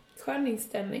skön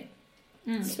inställning.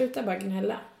 Sluta bara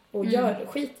gnälla. Och gör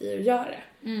skit i och gör det.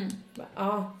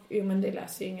 Ja, men det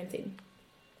läser ju ingenting.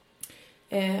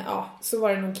 Så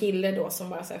var det någon kille då som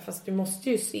bara säger, fast du måste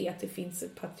ju se att det finns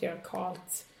ett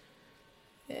patriarkalt,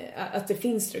 att det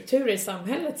finns strukturer i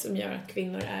samhället som gör att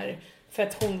kvinnor är, för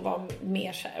att hon var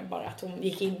mer så här, bara att hon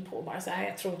gick in på bara så här,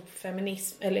 jag tror inte på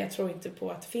feminism, eller jag tror inte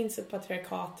på att det finns ett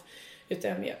patriarkat,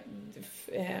 utan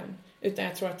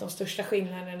jag tror att de största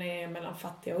skillnaderna är mellan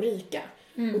fattiga och rika.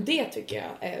 Och det tycker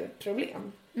jag är ett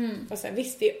problem. Alltså,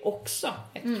 visst, det är också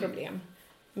ett problem.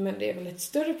 Men det är väl ett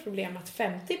större problem att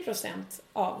 50%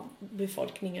 av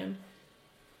befolkningen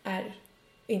är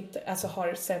inte, alltså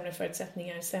har sämre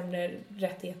förutsättningar, sämre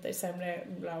rättigheter, sämre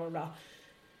bla bla bla,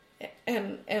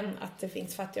 än att det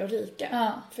finns fattiga och rika.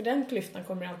 Ja. För den klyftan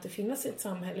kommer alltid finnas i ett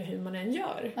samhälle hur man än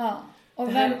gör. Ja. Och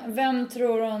vem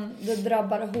tror hon det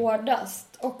drabbar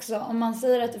hårdast också? Om man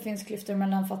säger att det finns klyftor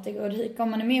mellan fattiga och rika,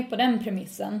 om man är med på den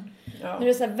premissen. Ja. Då är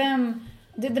det så här,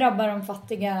 det drabbar de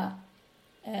fattiga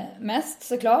mest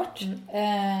såklart.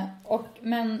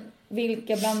 Men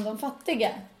vilka bland de fattiga?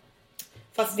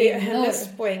 Fast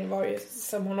hennes poäng var ju,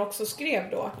 som hon också skrev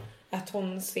då, att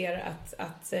hon ser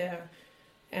att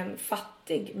en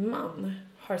fattig man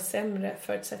har sämre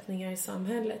förutsättningar i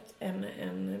samhället än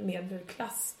en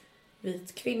medelklass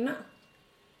vit kvinna.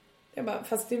 Jag bara,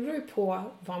 fast det beror ju på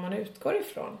vad man utgår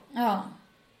ifrån. Ja.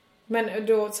 Men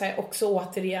då så här, också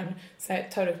återigen så här,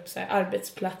 tar upp så här,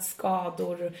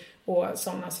 arbetsplatsskador och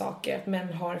sådana saker. Att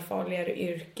män har farligare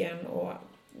yrken och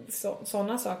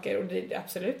sådana saker. Och det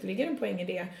absolut ligger en poäng i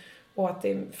det. Och att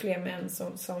det är fler män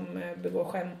som begår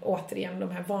själv. Återigen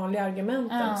de här vanliga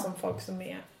argumenten som folk som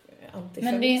är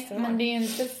antifeminister har. Men det är ju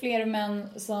inte fler män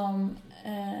som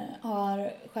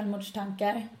har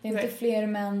självmordstankar. Det är inte fler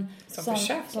män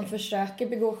som försöker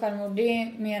begå självmord. Det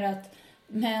är mer att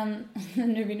män,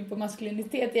 nu är vi inne på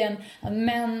maskulinitet igen, att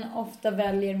män ofta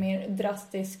väljer mer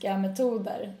drastiska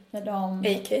metoder. När de,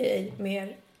 a.k.a.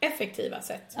 mer effektiva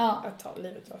sätt att ta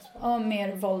livet av. Och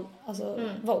mer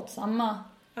våldsamma.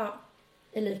 Ja.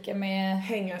 Är lika med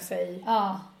hänga sig,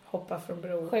 hoppa från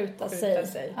bro, skjuta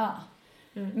sig. Ja.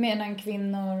 Medan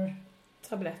kvinnor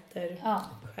tabletter,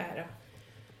 skära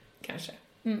kanske.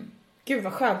 Gud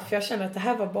vad skönt, för jag känner att det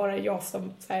här var bara jag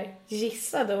som så här,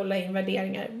 gissade och la in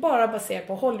värderingar bara baserat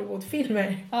på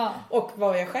Hollywoodfilmer och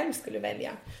vad jag själv skulle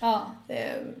välja.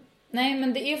 Nej,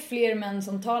 men det är fler män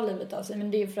som tar livet av sig,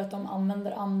 men det är för att de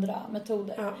använder andra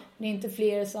metoder. Det är inte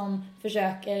fler som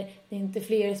försöker, det är inte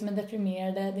fler som är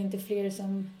deprimerade, det är inte fler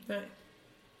som...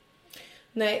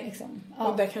 Nej. Liksom,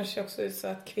 och där kanske också är så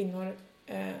att kvinnor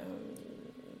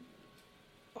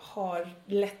har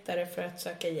lättare för att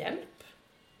söka hjälp.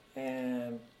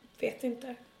 Vet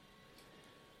inte.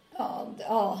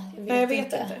 Jag vet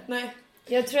inte. Nej.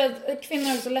 Jag tror att kvinnor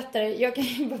är så lättare. Jag kan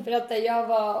ju bara berätta, jag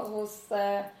var hos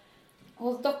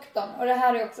doktorn. Och det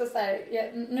här är också så här,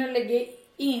 nu lägger jag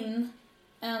in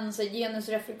en så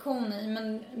genusreflektion i,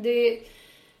 men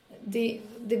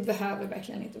det behöver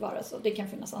verkligen inte vara så. Det kan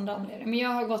finnas andra anledningar. Men jag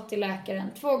har gått till läkaren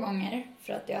 2 gånger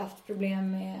för att jag har haft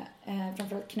problem med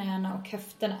framförallt knäna och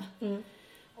höfterna.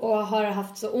 Och har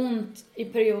haft så ont i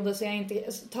perioder så jag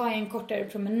inte tar jag en kortare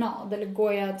promenad eller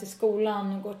går jag till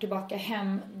skolan och går tillbaka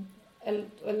hem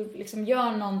eller liksom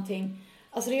gör någonting.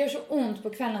 Alltså det gör så ont på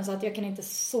kvällen så att jag kan inte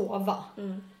sova.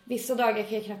 Vissa dagar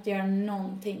kan jag knappt göra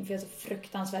någonting för jag har så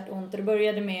fruktansvärt ont. Och det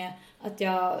började med att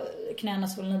knäna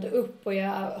svullnade upp och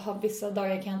vissa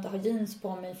dagar kan jag inte ha jeans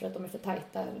på mig för att de är för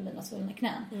tajta över mina svullna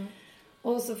knän.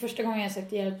 Och så första gången jag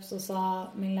sökte hjälp så sa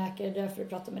min läkare, därför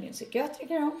prata med din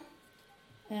psykiatriker om.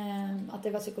 att det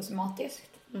var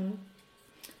psykosomatiskt. Mm.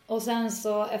 Och sen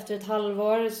så efter ett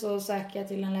halvår så söker jag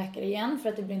till en läkare igen för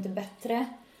att det blir inte bättre.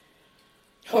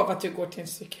 Av att du går till en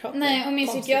psykiater. Nej, och min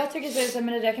psykiatriker säger så här,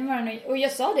 men det där kan vara nog... Och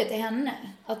jag sa det till henne.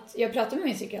 Att jag pratade med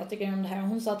min psykiatriker om det här och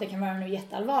hon sa att det kan vara nog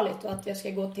jätteallvarligt och att jag ska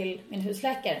gå till min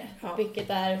husläkare. Ja. Vilket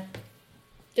är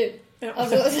du. Ja.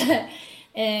 Alltså,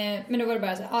 men då var det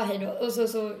bara så här, hej då. Och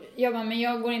så jag bara, men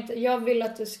jag går inte... Jag vill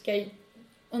att du ska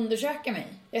undersöka mig.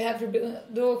 Jag är här för att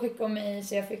då skickade hon mig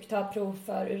så jag fick ta prov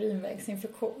för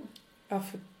urinvägsinfektion. Ja,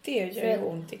 för det gör ju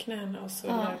ont i knäna och så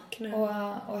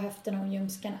och höften och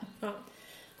ljumskarna. Ja.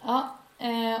 Ja,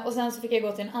 och sen så fick jag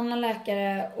gå till en annan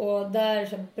läkare och där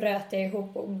så bröt jag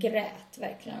ihop och grät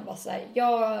verkligen. Och var så här,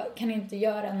 jag kan inte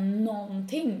göra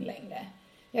någonting längre.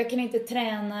 Jag kan inte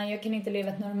träna, jag kan inte leva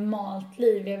ett normalt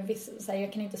liv.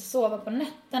 Jag kan inte sova på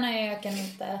nätterna, jag kan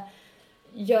inte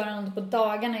göra något på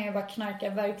dagarna. Jag bara knarkar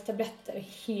värktabletter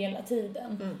hela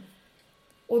tiden. Mm.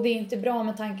 Och det är inte bra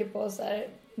med tanke på så här,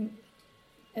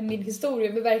 min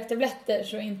historia med värktabletter,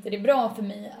 så är inte det bra för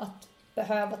mig att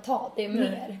behöva ta det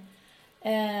mer.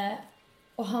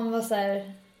 Och han var så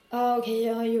här, okej,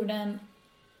 jag gjorde en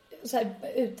så här,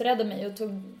 utredde mig och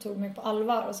tog mig på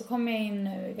allvar. Och så kom jag in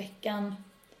nu i veckan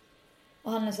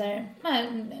och han är så här, nej,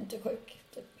 det är inte sjuk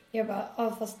typ. Jag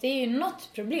bara, fast det är ju något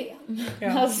problem.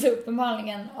 Ja. Alltså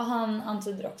uppenbarligen. Och han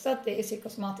antyder också att det är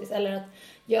psykosomatiskt eller att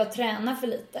jag tränar för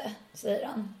lite, säger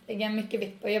han. Lägger mycket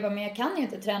vikt på. Jag bara, men jag kan ju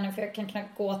inte träna för jag kan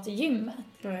knappt gå till gymmet.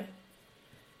 Nej.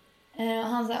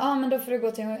 Han sa, men då får du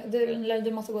gå till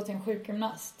du måste gå till en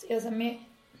sjukgymnast. Jag sa, men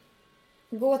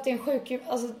gå till en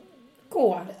sjukgymnast, alltså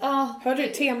Gå. Ja. Hör du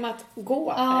temat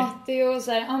gå? Ja, det är ju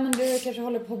så här, men du kanske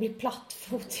håller på att bli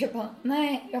plattfot. Jag bara,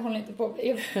 nej, jag håller inte på att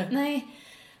bli, nej.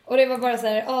 Och det var bara så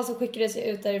här, så skickades jag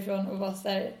ut därifrån och var så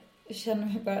här, jag känner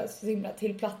mig bara så himla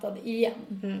tillplattad igen.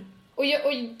 Mm. Och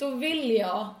då vill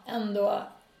jag ändå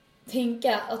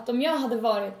tänka att om jag hade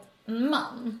varit en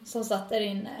man som satt där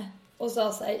inne och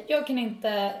sa så här, jag kan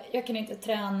inte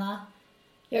träna,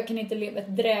 jag kan inte leva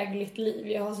ett drägligt liv,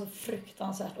 jag har så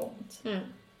fruktansvärt ont. Mm.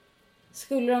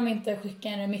 Skulle de inte skicka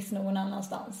en remiss någon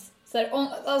annanstans?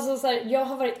 Jag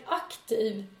har varit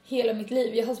aktiv hela mitt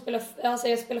liv. Jag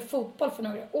spelade fotboll för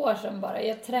några år sedan bara.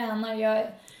 Jag tränar,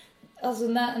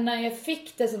 när jag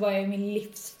fick det så var jag i min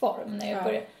livsform när jag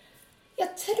började.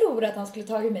 Jag tror att han skulle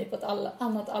tagit mig på ett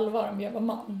annat allvar om jag var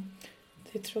man.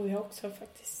 Det tror jag också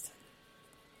faktiskt.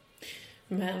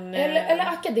 Men, eller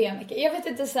akademiker. Jag vet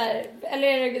inte så här, eller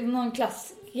är det någon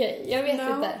klassgrej? Jag vet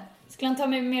inte. Skulle han ta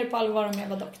mig mer på allvar om jag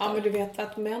var doktor? Ja, men du vet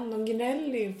att män, de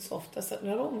gnäller ju inte så ofta. Så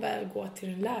när de väl går till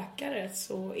en läkare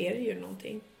så är det ju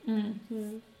någonting.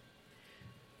 Mm.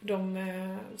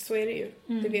 Så är det ju.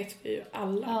 Det vet vi ju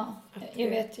alla. Ja, jag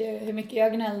vet ju hur mycket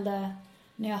jag gnällde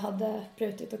när jag hade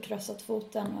brutit och krossat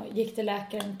foten och gick till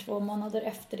läkaren 2 månader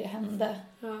efter det hände.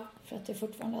 Ja. För att jag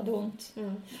fortfarande hade ont.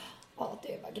 Mm. Ja,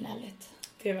 det var gnälligt.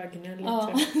 Det var gnälligt.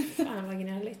 Ja. Fan vad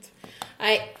gnälligt.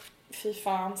 Nej, fy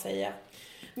fan säger jag.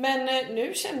 Men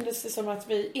nu kändes det som att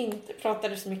vi inte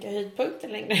pratade så mycket höjdpunkter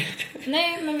längre.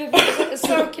 Nej, men vi pratar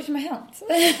saker som har hänt.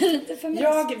 Lite för mig.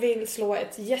 Jag vill slå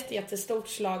ett jättestort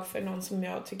slag för någon som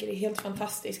jag tycker är helt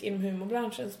fantastisk inom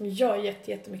humorbranschen. Som gör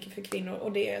jättemycket för kvinnor.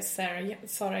 Och det är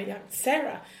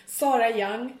Sarah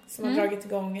Young. Som har dragit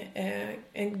igång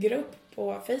en grupp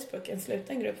på Facebook. En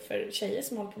sluten grupp för tjejer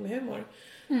som håller på med humor.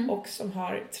 Och som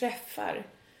har träffar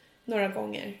några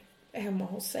gånger hemma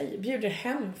hos sig. Bjuder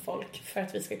hem folk för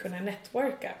att vi ska kunna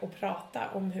networka och prata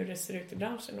om hur det ser ut i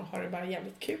branschen och ha det bara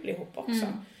jävligt kul ihop också.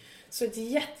 Så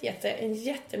en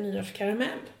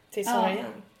jättenyårskaramell till Sarah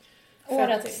Young.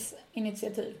 Årets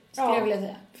initiativ skulle jag vilja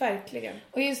säga. Verkligen.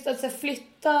 Och just att så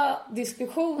flytta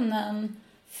diskussionen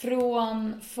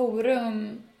från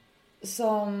forum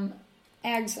som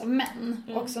ägs av män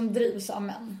och som drivs av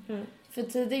män. För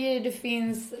tidigare det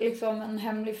finns liksom en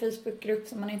hemlig Facebookgrupp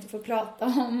som man inte får prata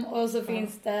om. Och så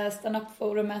finns det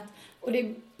stand-up-forumet. Och det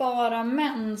är bara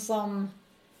män som...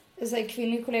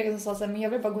 Kvinnliga kollegor som sa så här, men jag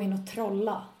vill bara gå in och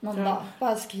trolla någon dag.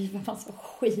 Bara skriva massa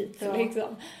skit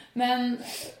liksom. Men...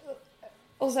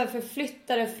 Och så här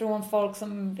förflytta det från folk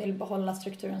som vill behålla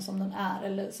strukturen som den är.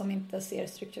 Eller som inte ser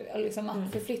strukturen. Liksom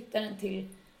att förflytta den till...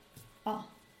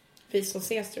 Vi som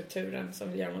ser strukturen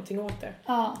som vill göra någonting åt det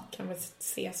kan väl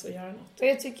ses och göra något. Och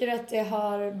jag tycker att det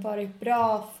har varit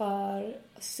bra för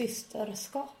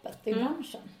systerskapet i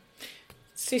branschen.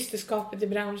 Systerskapet i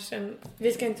branschen.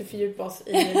 Vi ska inte fördjupa oss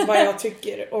i vad jag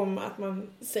tycker om att man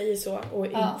säger så och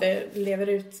inte lever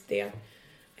ut det.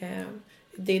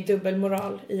 Det är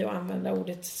dubbelmoral i att använda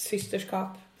ordet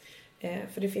systerskap.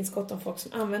 För det finns gott om folk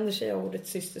som använder sig av ordet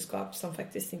systerskap som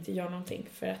faktiskt inte gör någonting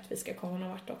för att vi ska komma någon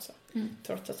vart också.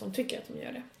 Trots att de tycker att de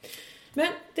gör det. Men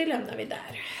det lämnar vi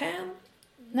där.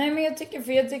 Nej, men jag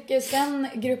tycker sen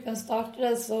gruppen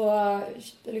startade så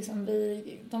liksom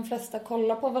de flesta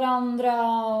kollar på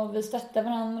varandra och vi stöttar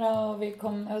varandra och vi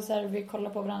kollar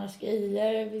på varandras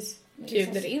grejer. Vi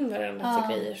bjuder in varandra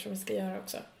till grejer som vi ska göra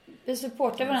också. Vi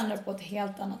supportar varandra på ett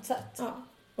helt annat sätt. Ja,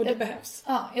 och det behövs.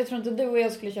 Ja, jag tror inte du och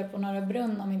jag skulle köpa på Norra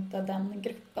Brunn om inte den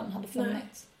gruppen hade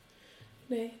funnits.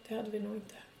 Nej, det hade vi nog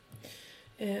inte.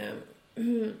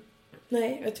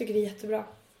 Nej, jag tycker det är jättebra.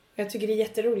 Jag tycker det är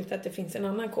jätteroligt att det finns en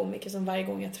annan komiker som varje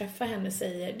gång jag träffar henne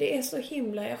säger det är så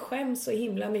himla, jag skäms så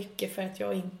himla mycket för att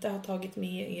jag inte har tagit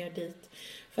med er dit.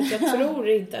 För att jag tror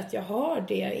inte att jag har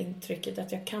det intrycket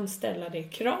att jag kan ställa det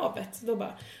kravet. Då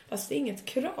bara, fast det är inget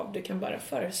krav, du kan bara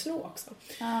föreslå också.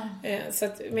 Så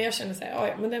att, men jag känner så här,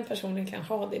 ja, men den personen kan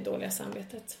ha det dåliga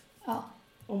samvetet. Ja.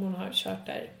 Om hon har kört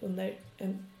där under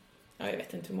jag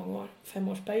vet inte hur många år,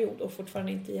 5-årsperiod och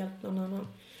fortfarande inte hjälpt någon annan.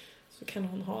 Så kan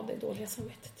hon ha det dåliga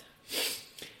samvetet.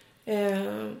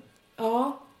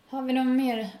 Ja. Har vi någon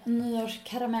mer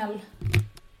nyårskaramell?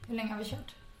 Hur länge har vi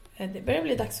kört? Det börjar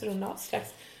bli dags att runda av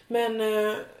strax. Men,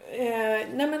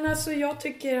 nej men alltså jag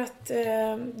tycker att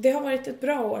det har varit ett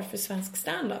bra år för svensk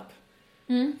stand-up.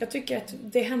 Jag tycker att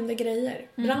det händer grejer.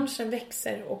 Branschen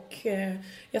växer och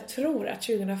jag tror att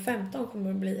 2015 kommer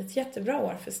att bli ett jättebra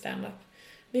år för stand-up.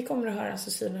 Vi kommer att höra och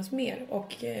synas mer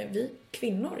och vi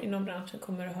kvinnor inom branschen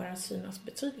kommer att höra och synas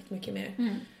betydligt mycket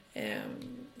mer.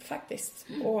 Faktiskt.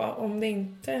 Och om det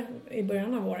inte i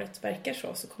början av året verkar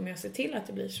så kommer jag se till att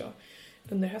det blir så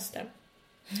under hösten.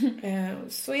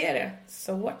 Så är det.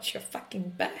 So watch your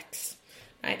fucking backs.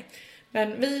 Nej.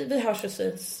 Men vi hörs och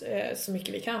syns så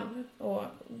mycket vi kan. Och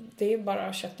det är bara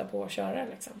att kötta på och köra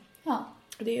liksom. Ja.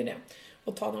 Det är ju det.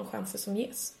 Och ta de chanser som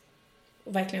ges.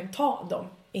 Och verkligen ta dem.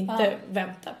 Inte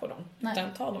vänta på dem. Nej.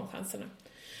 Utan ta de chanserna.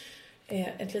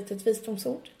 Ett litet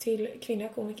visdomsord till kvinnliga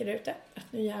komiker där ute. Att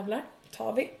nu jävlar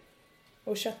tar vi.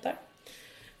 Och köttar.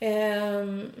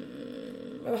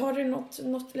 Har du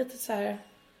något lite så här...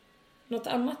 Något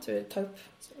annat du tar upp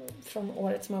från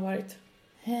året som har varit?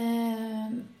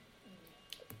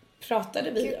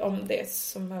 Pratade vi om det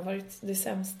som har varit det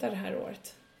sämsta det här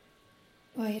året?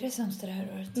 Vad är det sämsta det här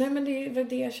året? Nej, men det är väl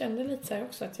det jag kände lite så här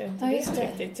också. Att jag inte visste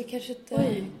riktigt. Det kanske inte...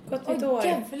 Oj, gott nytt år.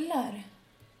 Jävlar.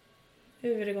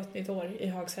 Hur är det gott nytt år i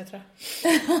Hagsätra?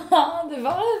 Ja, det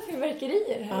var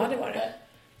fyrverkerier här. Ja, det var det.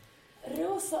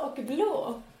 Rosa och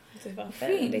blå. Det var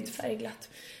väldigt färgglatt.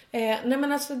 Nej,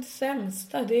 men alltså det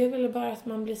sämsta, det är väl bara att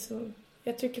man blir så...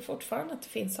 Jag tycker fortfarande att det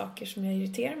finns saker som jag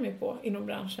irriterar mig på inom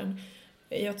branschen.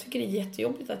 Jag tycker det är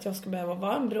jättejobbigt att jag ska behöva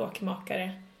vara en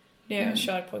bråkmakare när jag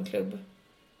kör på en klubb.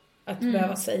 Att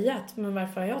behöva säga att, men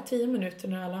varför har jag 10 minuter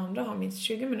när alla andra har minst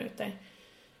 20 minuter?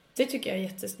 Det tycker jag är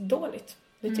jättedåligt.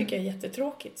 Det tycker jag är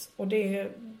jättetråkigt. Och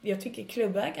jag tycker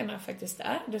klubbägarna faktiskt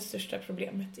är det största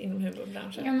problemet inom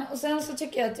huvurbranschen. Ja, men, och sen så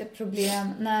tycker jag att det är ett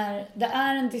problem när det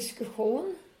är en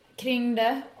diskussion kring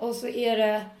det och så är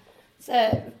det så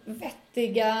här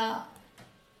vettiga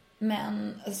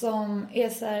män som är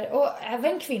så här, och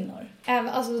även kvinnor.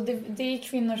 Alltså det är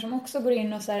kvinnor som också går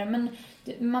in och så här, men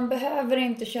man behöver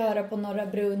inte köra på Norra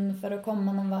Brunn för att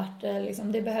komma någon vart.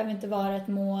 Liksom. Det behöver inte vara ett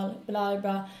mål, bla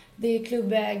bla. Det är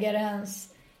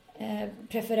klubbägarens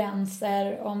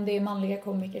preferenser. Om det är manliga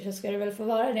komiker så ska det väl få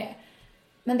vara det.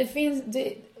 Men det finns...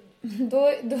 Då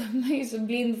är man ju så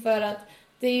blind för att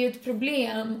det är ju ett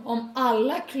problem om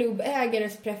alla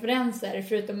klubbägares preferenser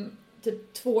förutom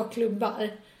typ 2 klubbar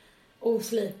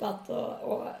oslipat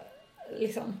och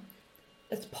liksom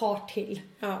ett par till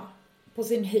på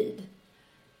sin höjd.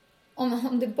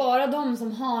 Om det är bara de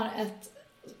som har ett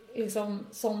liksom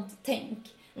sånt tänk.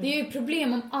 Det är ju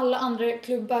problem om alla andra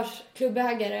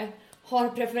klubbägare har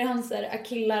preferenser att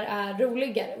killar är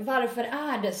roligare. Varför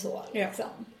är det så? Liksom?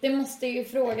 Det måste ju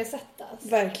ifrågasättas.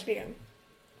 Verkligen.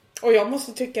 Och jag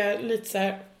måste tycka lite så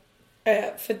här,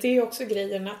 för det är också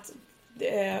grejen att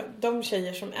de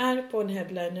tjejer som är på en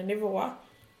headliner-nivå,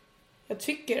 jag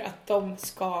tycker att de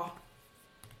ska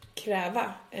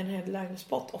kräva en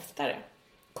headliner-spot oftare.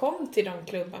 Kom till de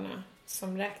klubbarna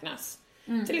som räknas.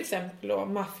 Till exempel då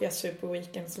Mafia Super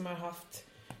Weekend som har haft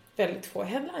väldigt få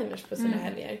headliners på sina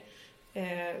helger.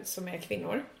 Som är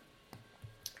kvinnor.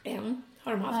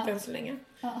 Har de haft än så länge.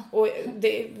 Och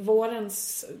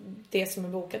det som är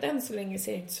bokat än så länge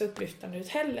ser inte så upplyftande ut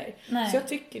heller. Nej. Så jag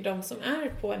tycker de som är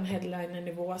på en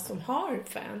headliner-nivå som har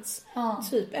fans.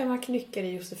 Typ Emma Knyckare,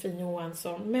 Josefin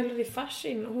Johansson, Melody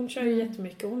Fasching, hon kör ju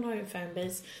jättemycket, hon har ju en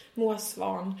fanbase. Moa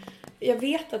Svan. Jag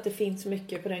vet att det finns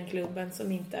mycket på den klubben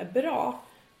som inte är bra.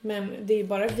 Men det är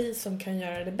bara vi som kan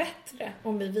göra det bättre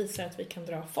om vi visar att vi kan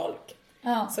dra folk.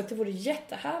 Ja. Så att det vore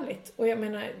jättehärligt. Och jag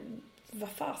menar, vad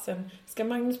fasen, ska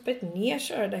Magnus Bettner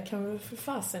köra där kan vi för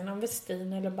fasen Ann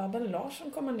Westin eller Babben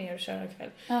Larsson komma ner och köra ikväll.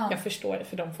 Ja. Jag förstår det,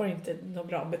 för de får inte något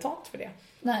bra betalt för det.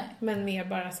 Nej. Men mer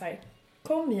bara så här,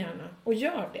 kom gärna och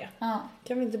gör det. Ja.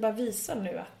 Kan vi inte bara visa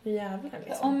nu att nu jävlar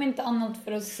liksom. Om inte annat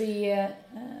för att se...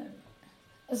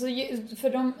 alltså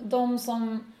för de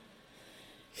som...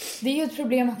 Det är ju ett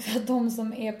problem också att de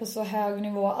som är på så hög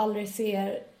nivå aldrig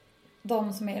ser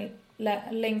de som är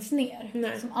längst ner.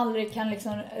 Nej. Som aldrig kan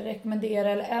liksom rekommendera.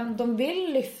 Eller, de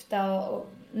vill lyfta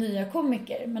nya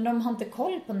komiker, men de har inte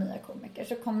koll på nya komiker.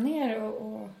 Så kom ner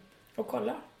Och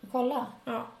kolla. kolla.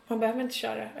 Ja, man behöver inte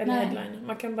köra eller Nej. headline.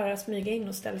 Man kan bara smyga in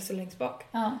och ställa sig längst bak.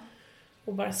 Ja.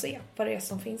 Och bara se vad det är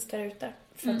som finns där ute.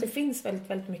 För att det finns väldigt,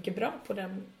 väldigt mycket bra på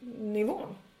den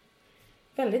nivån.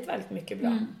 Väldigt, väldigt mycket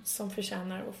bra som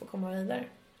förtjänar att få komma vidare.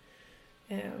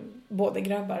 Både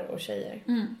grabbar och tjejer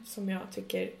som jag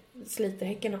tycker sliter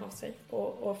häcken av sig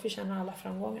och förtjänar alla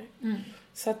framgångar.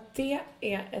 Så att det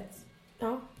är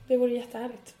det vore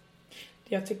jättehärligt.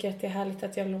 Jag tycker att det är härligt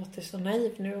att jag låter så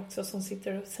naiv nu också som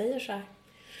sitter och säger så här.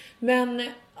 Men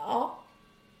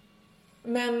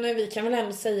men vi kan väl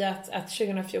ändå säga att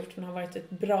 2014 har varit ett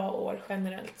bra år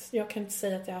generellt. Jag kan inte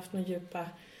säga att jag har haft några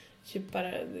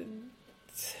djupare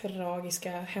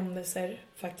tragiska händelser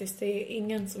faktiskt. Det är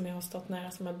ingen som jag har stått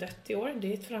nära som har dött i år. Det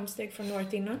är ett framsteg från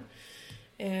året innan.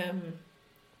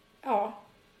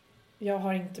 Jag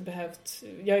har inte behövt...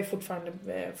 Jag är fortfarande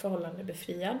förhållande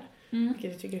befriad.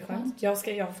 Vilket jag tycker är skönt.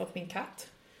 Jag har fått min katt.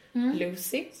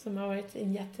 Lucy, som har varit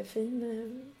en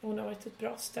jättefin... Hon har varit ett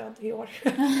bra stöd i år.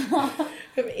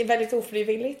 Väldigt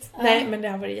ofrivilligt. Nej, men det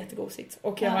har varit jättegosigt.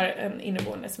 Och jag har en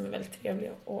inneboende som är väldigt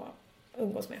trevlig att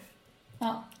umgås med.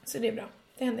 Ja. Så det är bra.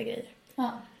 Det händer grejer.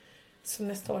 Ja. Så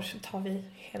nästa år så tar vi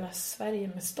hela Sverige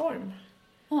med storm.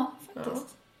 Ja,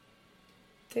 faktiskt.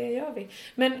 Ja, det gör vi.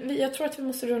 Men jag tror att vi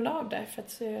måste runda av där. För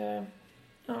att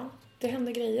det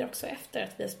händer grejer också efter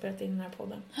att vi har spelat in den här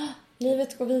podden.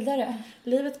 Livet går vidare.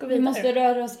 Livet går vidare. Vi måste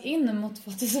röra oss in mot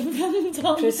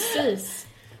 2015. Precis.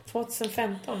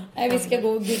 2015. Nej, vi ska gå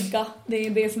och gigga. Det är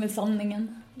det som är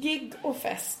sanningen. Gig och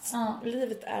fest. Ja.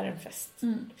 Livet är en fest.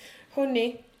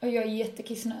 Hörrni. Och jag är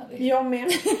jättekissnödig. Jag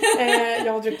med.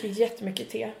 Jag har druckit jättemycket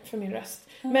te för min röst.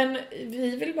 Men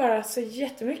vi vill bara så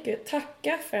jättemycket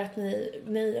tacka för att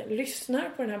ni lyssnar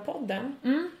på den här podden.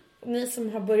 Ni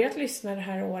som har börjat lyssna det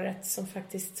här året, som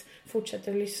faktiskt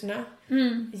fortsätter att lyssna,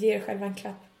 ger själva en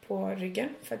klapp på ryggen,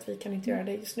 för att vi kan inte göra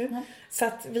det just nu. Så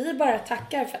att vi bara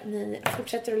tackar för att ni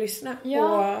fortsätter att lyssna.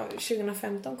 Ja. Och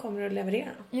 2015 kommer att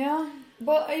leverera. Ja,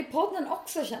 i podden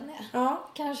också känner jag. Ja.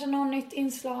 Kanske något nytt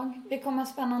inslag. Det kommer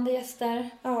spännande gäster.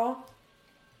 Ja.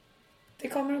 Det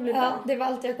kommer att bli bra. Ja, det var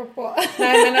allt jag kom på.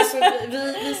 Nej, men alltså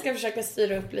vi ska försöka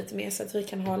styra upp lite mer så att vi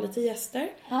kan ha lite gäster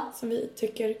som vi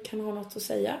tycker kan ha något att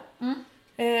säga.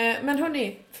 Men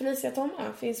hörni, Felicia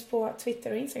Tomma finns på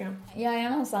Twitter och Instagram.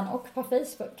 Jajamensan, och på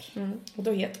Facebook. Och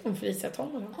då heter hon Felicia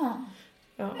Tomma då.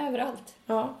 Ja, överallt.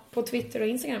 Ja, på Twitter och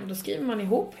Instagram då skriver man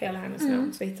ihop hela hennes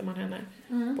namn, så hittar man henne.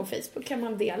 På Facebook kan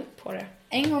man dela på det.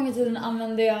 En gång i tiden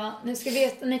använde jag, nu ska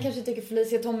veta, ni kanske tycker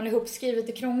Felicia Tommal ihopskrivet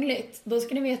är krångligt. Då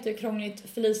ska ni veta hur krångligt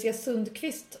Felicia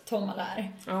Sundqvist Tommal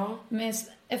är. Ja. Men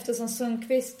eftersom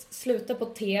Sundqvist slutar på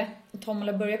T och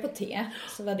Tommal börjar på T,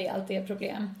 så var det alltid ett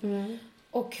problem.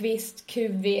 Och Kvist,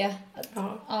 QV.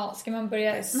 Ja, ska man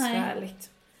börja... Besvärligt.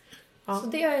 Ja. Så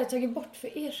det har jag tagit bort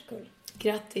för er skull.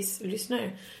 Grattis,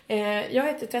 lyssnare. Jag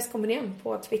heter Tess Komedén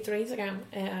på Twitter och Instagram.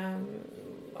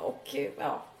 Och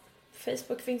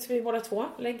Facebook finns vi båda två.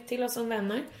 Lägg till oss som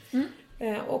vänner.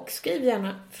 Och skriv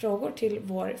gärna frågor till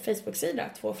vår Facebook-sida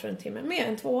 2 fruntimmer. Med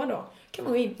en 2 då kan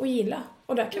man gå in och gilla.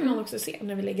 Och där kan man också se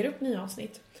när vi lägger upp nya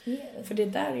avsnitt. För det är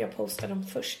där jag postar dem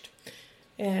först.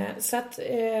 Så att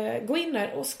gå in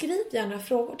där och skriv gärna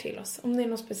frågor till oss. Om det är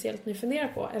något speciellt ni funderar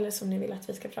på. Eller som ni vill att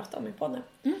vi ska prata om i podden.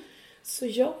 Så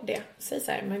gör det. Säg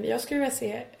så här, men jag skulle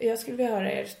vilja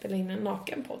höra er spela in en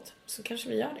nakenpodd. Så kanske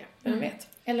vi gör det, vem vet.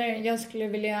 Eller jag skulle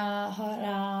vilja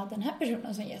höra den här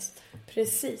personen som gäst.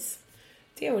 Precis.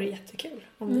 Det vore jättekul.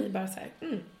 Om ni bara så här,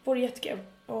 vore jättekul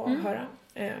att höra.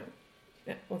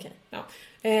 Okej.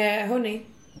 Hörni,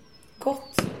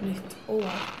 gott nytt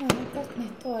år. Ja, gott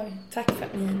nytt år. Tack för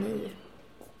att ni är ni.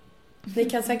 Ni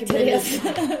kan säkert bli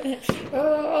lite.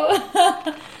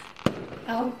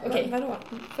 Ja, okej. Vadå?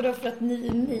 För att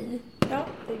ni. Ja.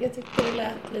 Jag tyckte det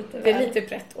lät lite... Det är lite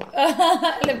pretto.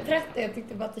 Eller pretto, jag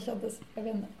tyckte bara att det kändes... Jag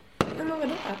vet inte. Men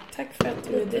vadå? Tack för att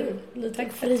du är du. Tack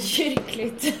för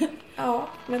frikyrkligt. Ja,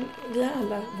 men vi har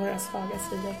alla våra svaga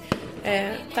sidor.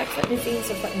 Tack för att ni finns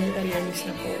och för att ni väljer att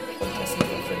lyssna på podcasten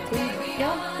på fruktimmar.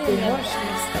 Ja, Vi hörs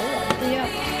nästa år. det gör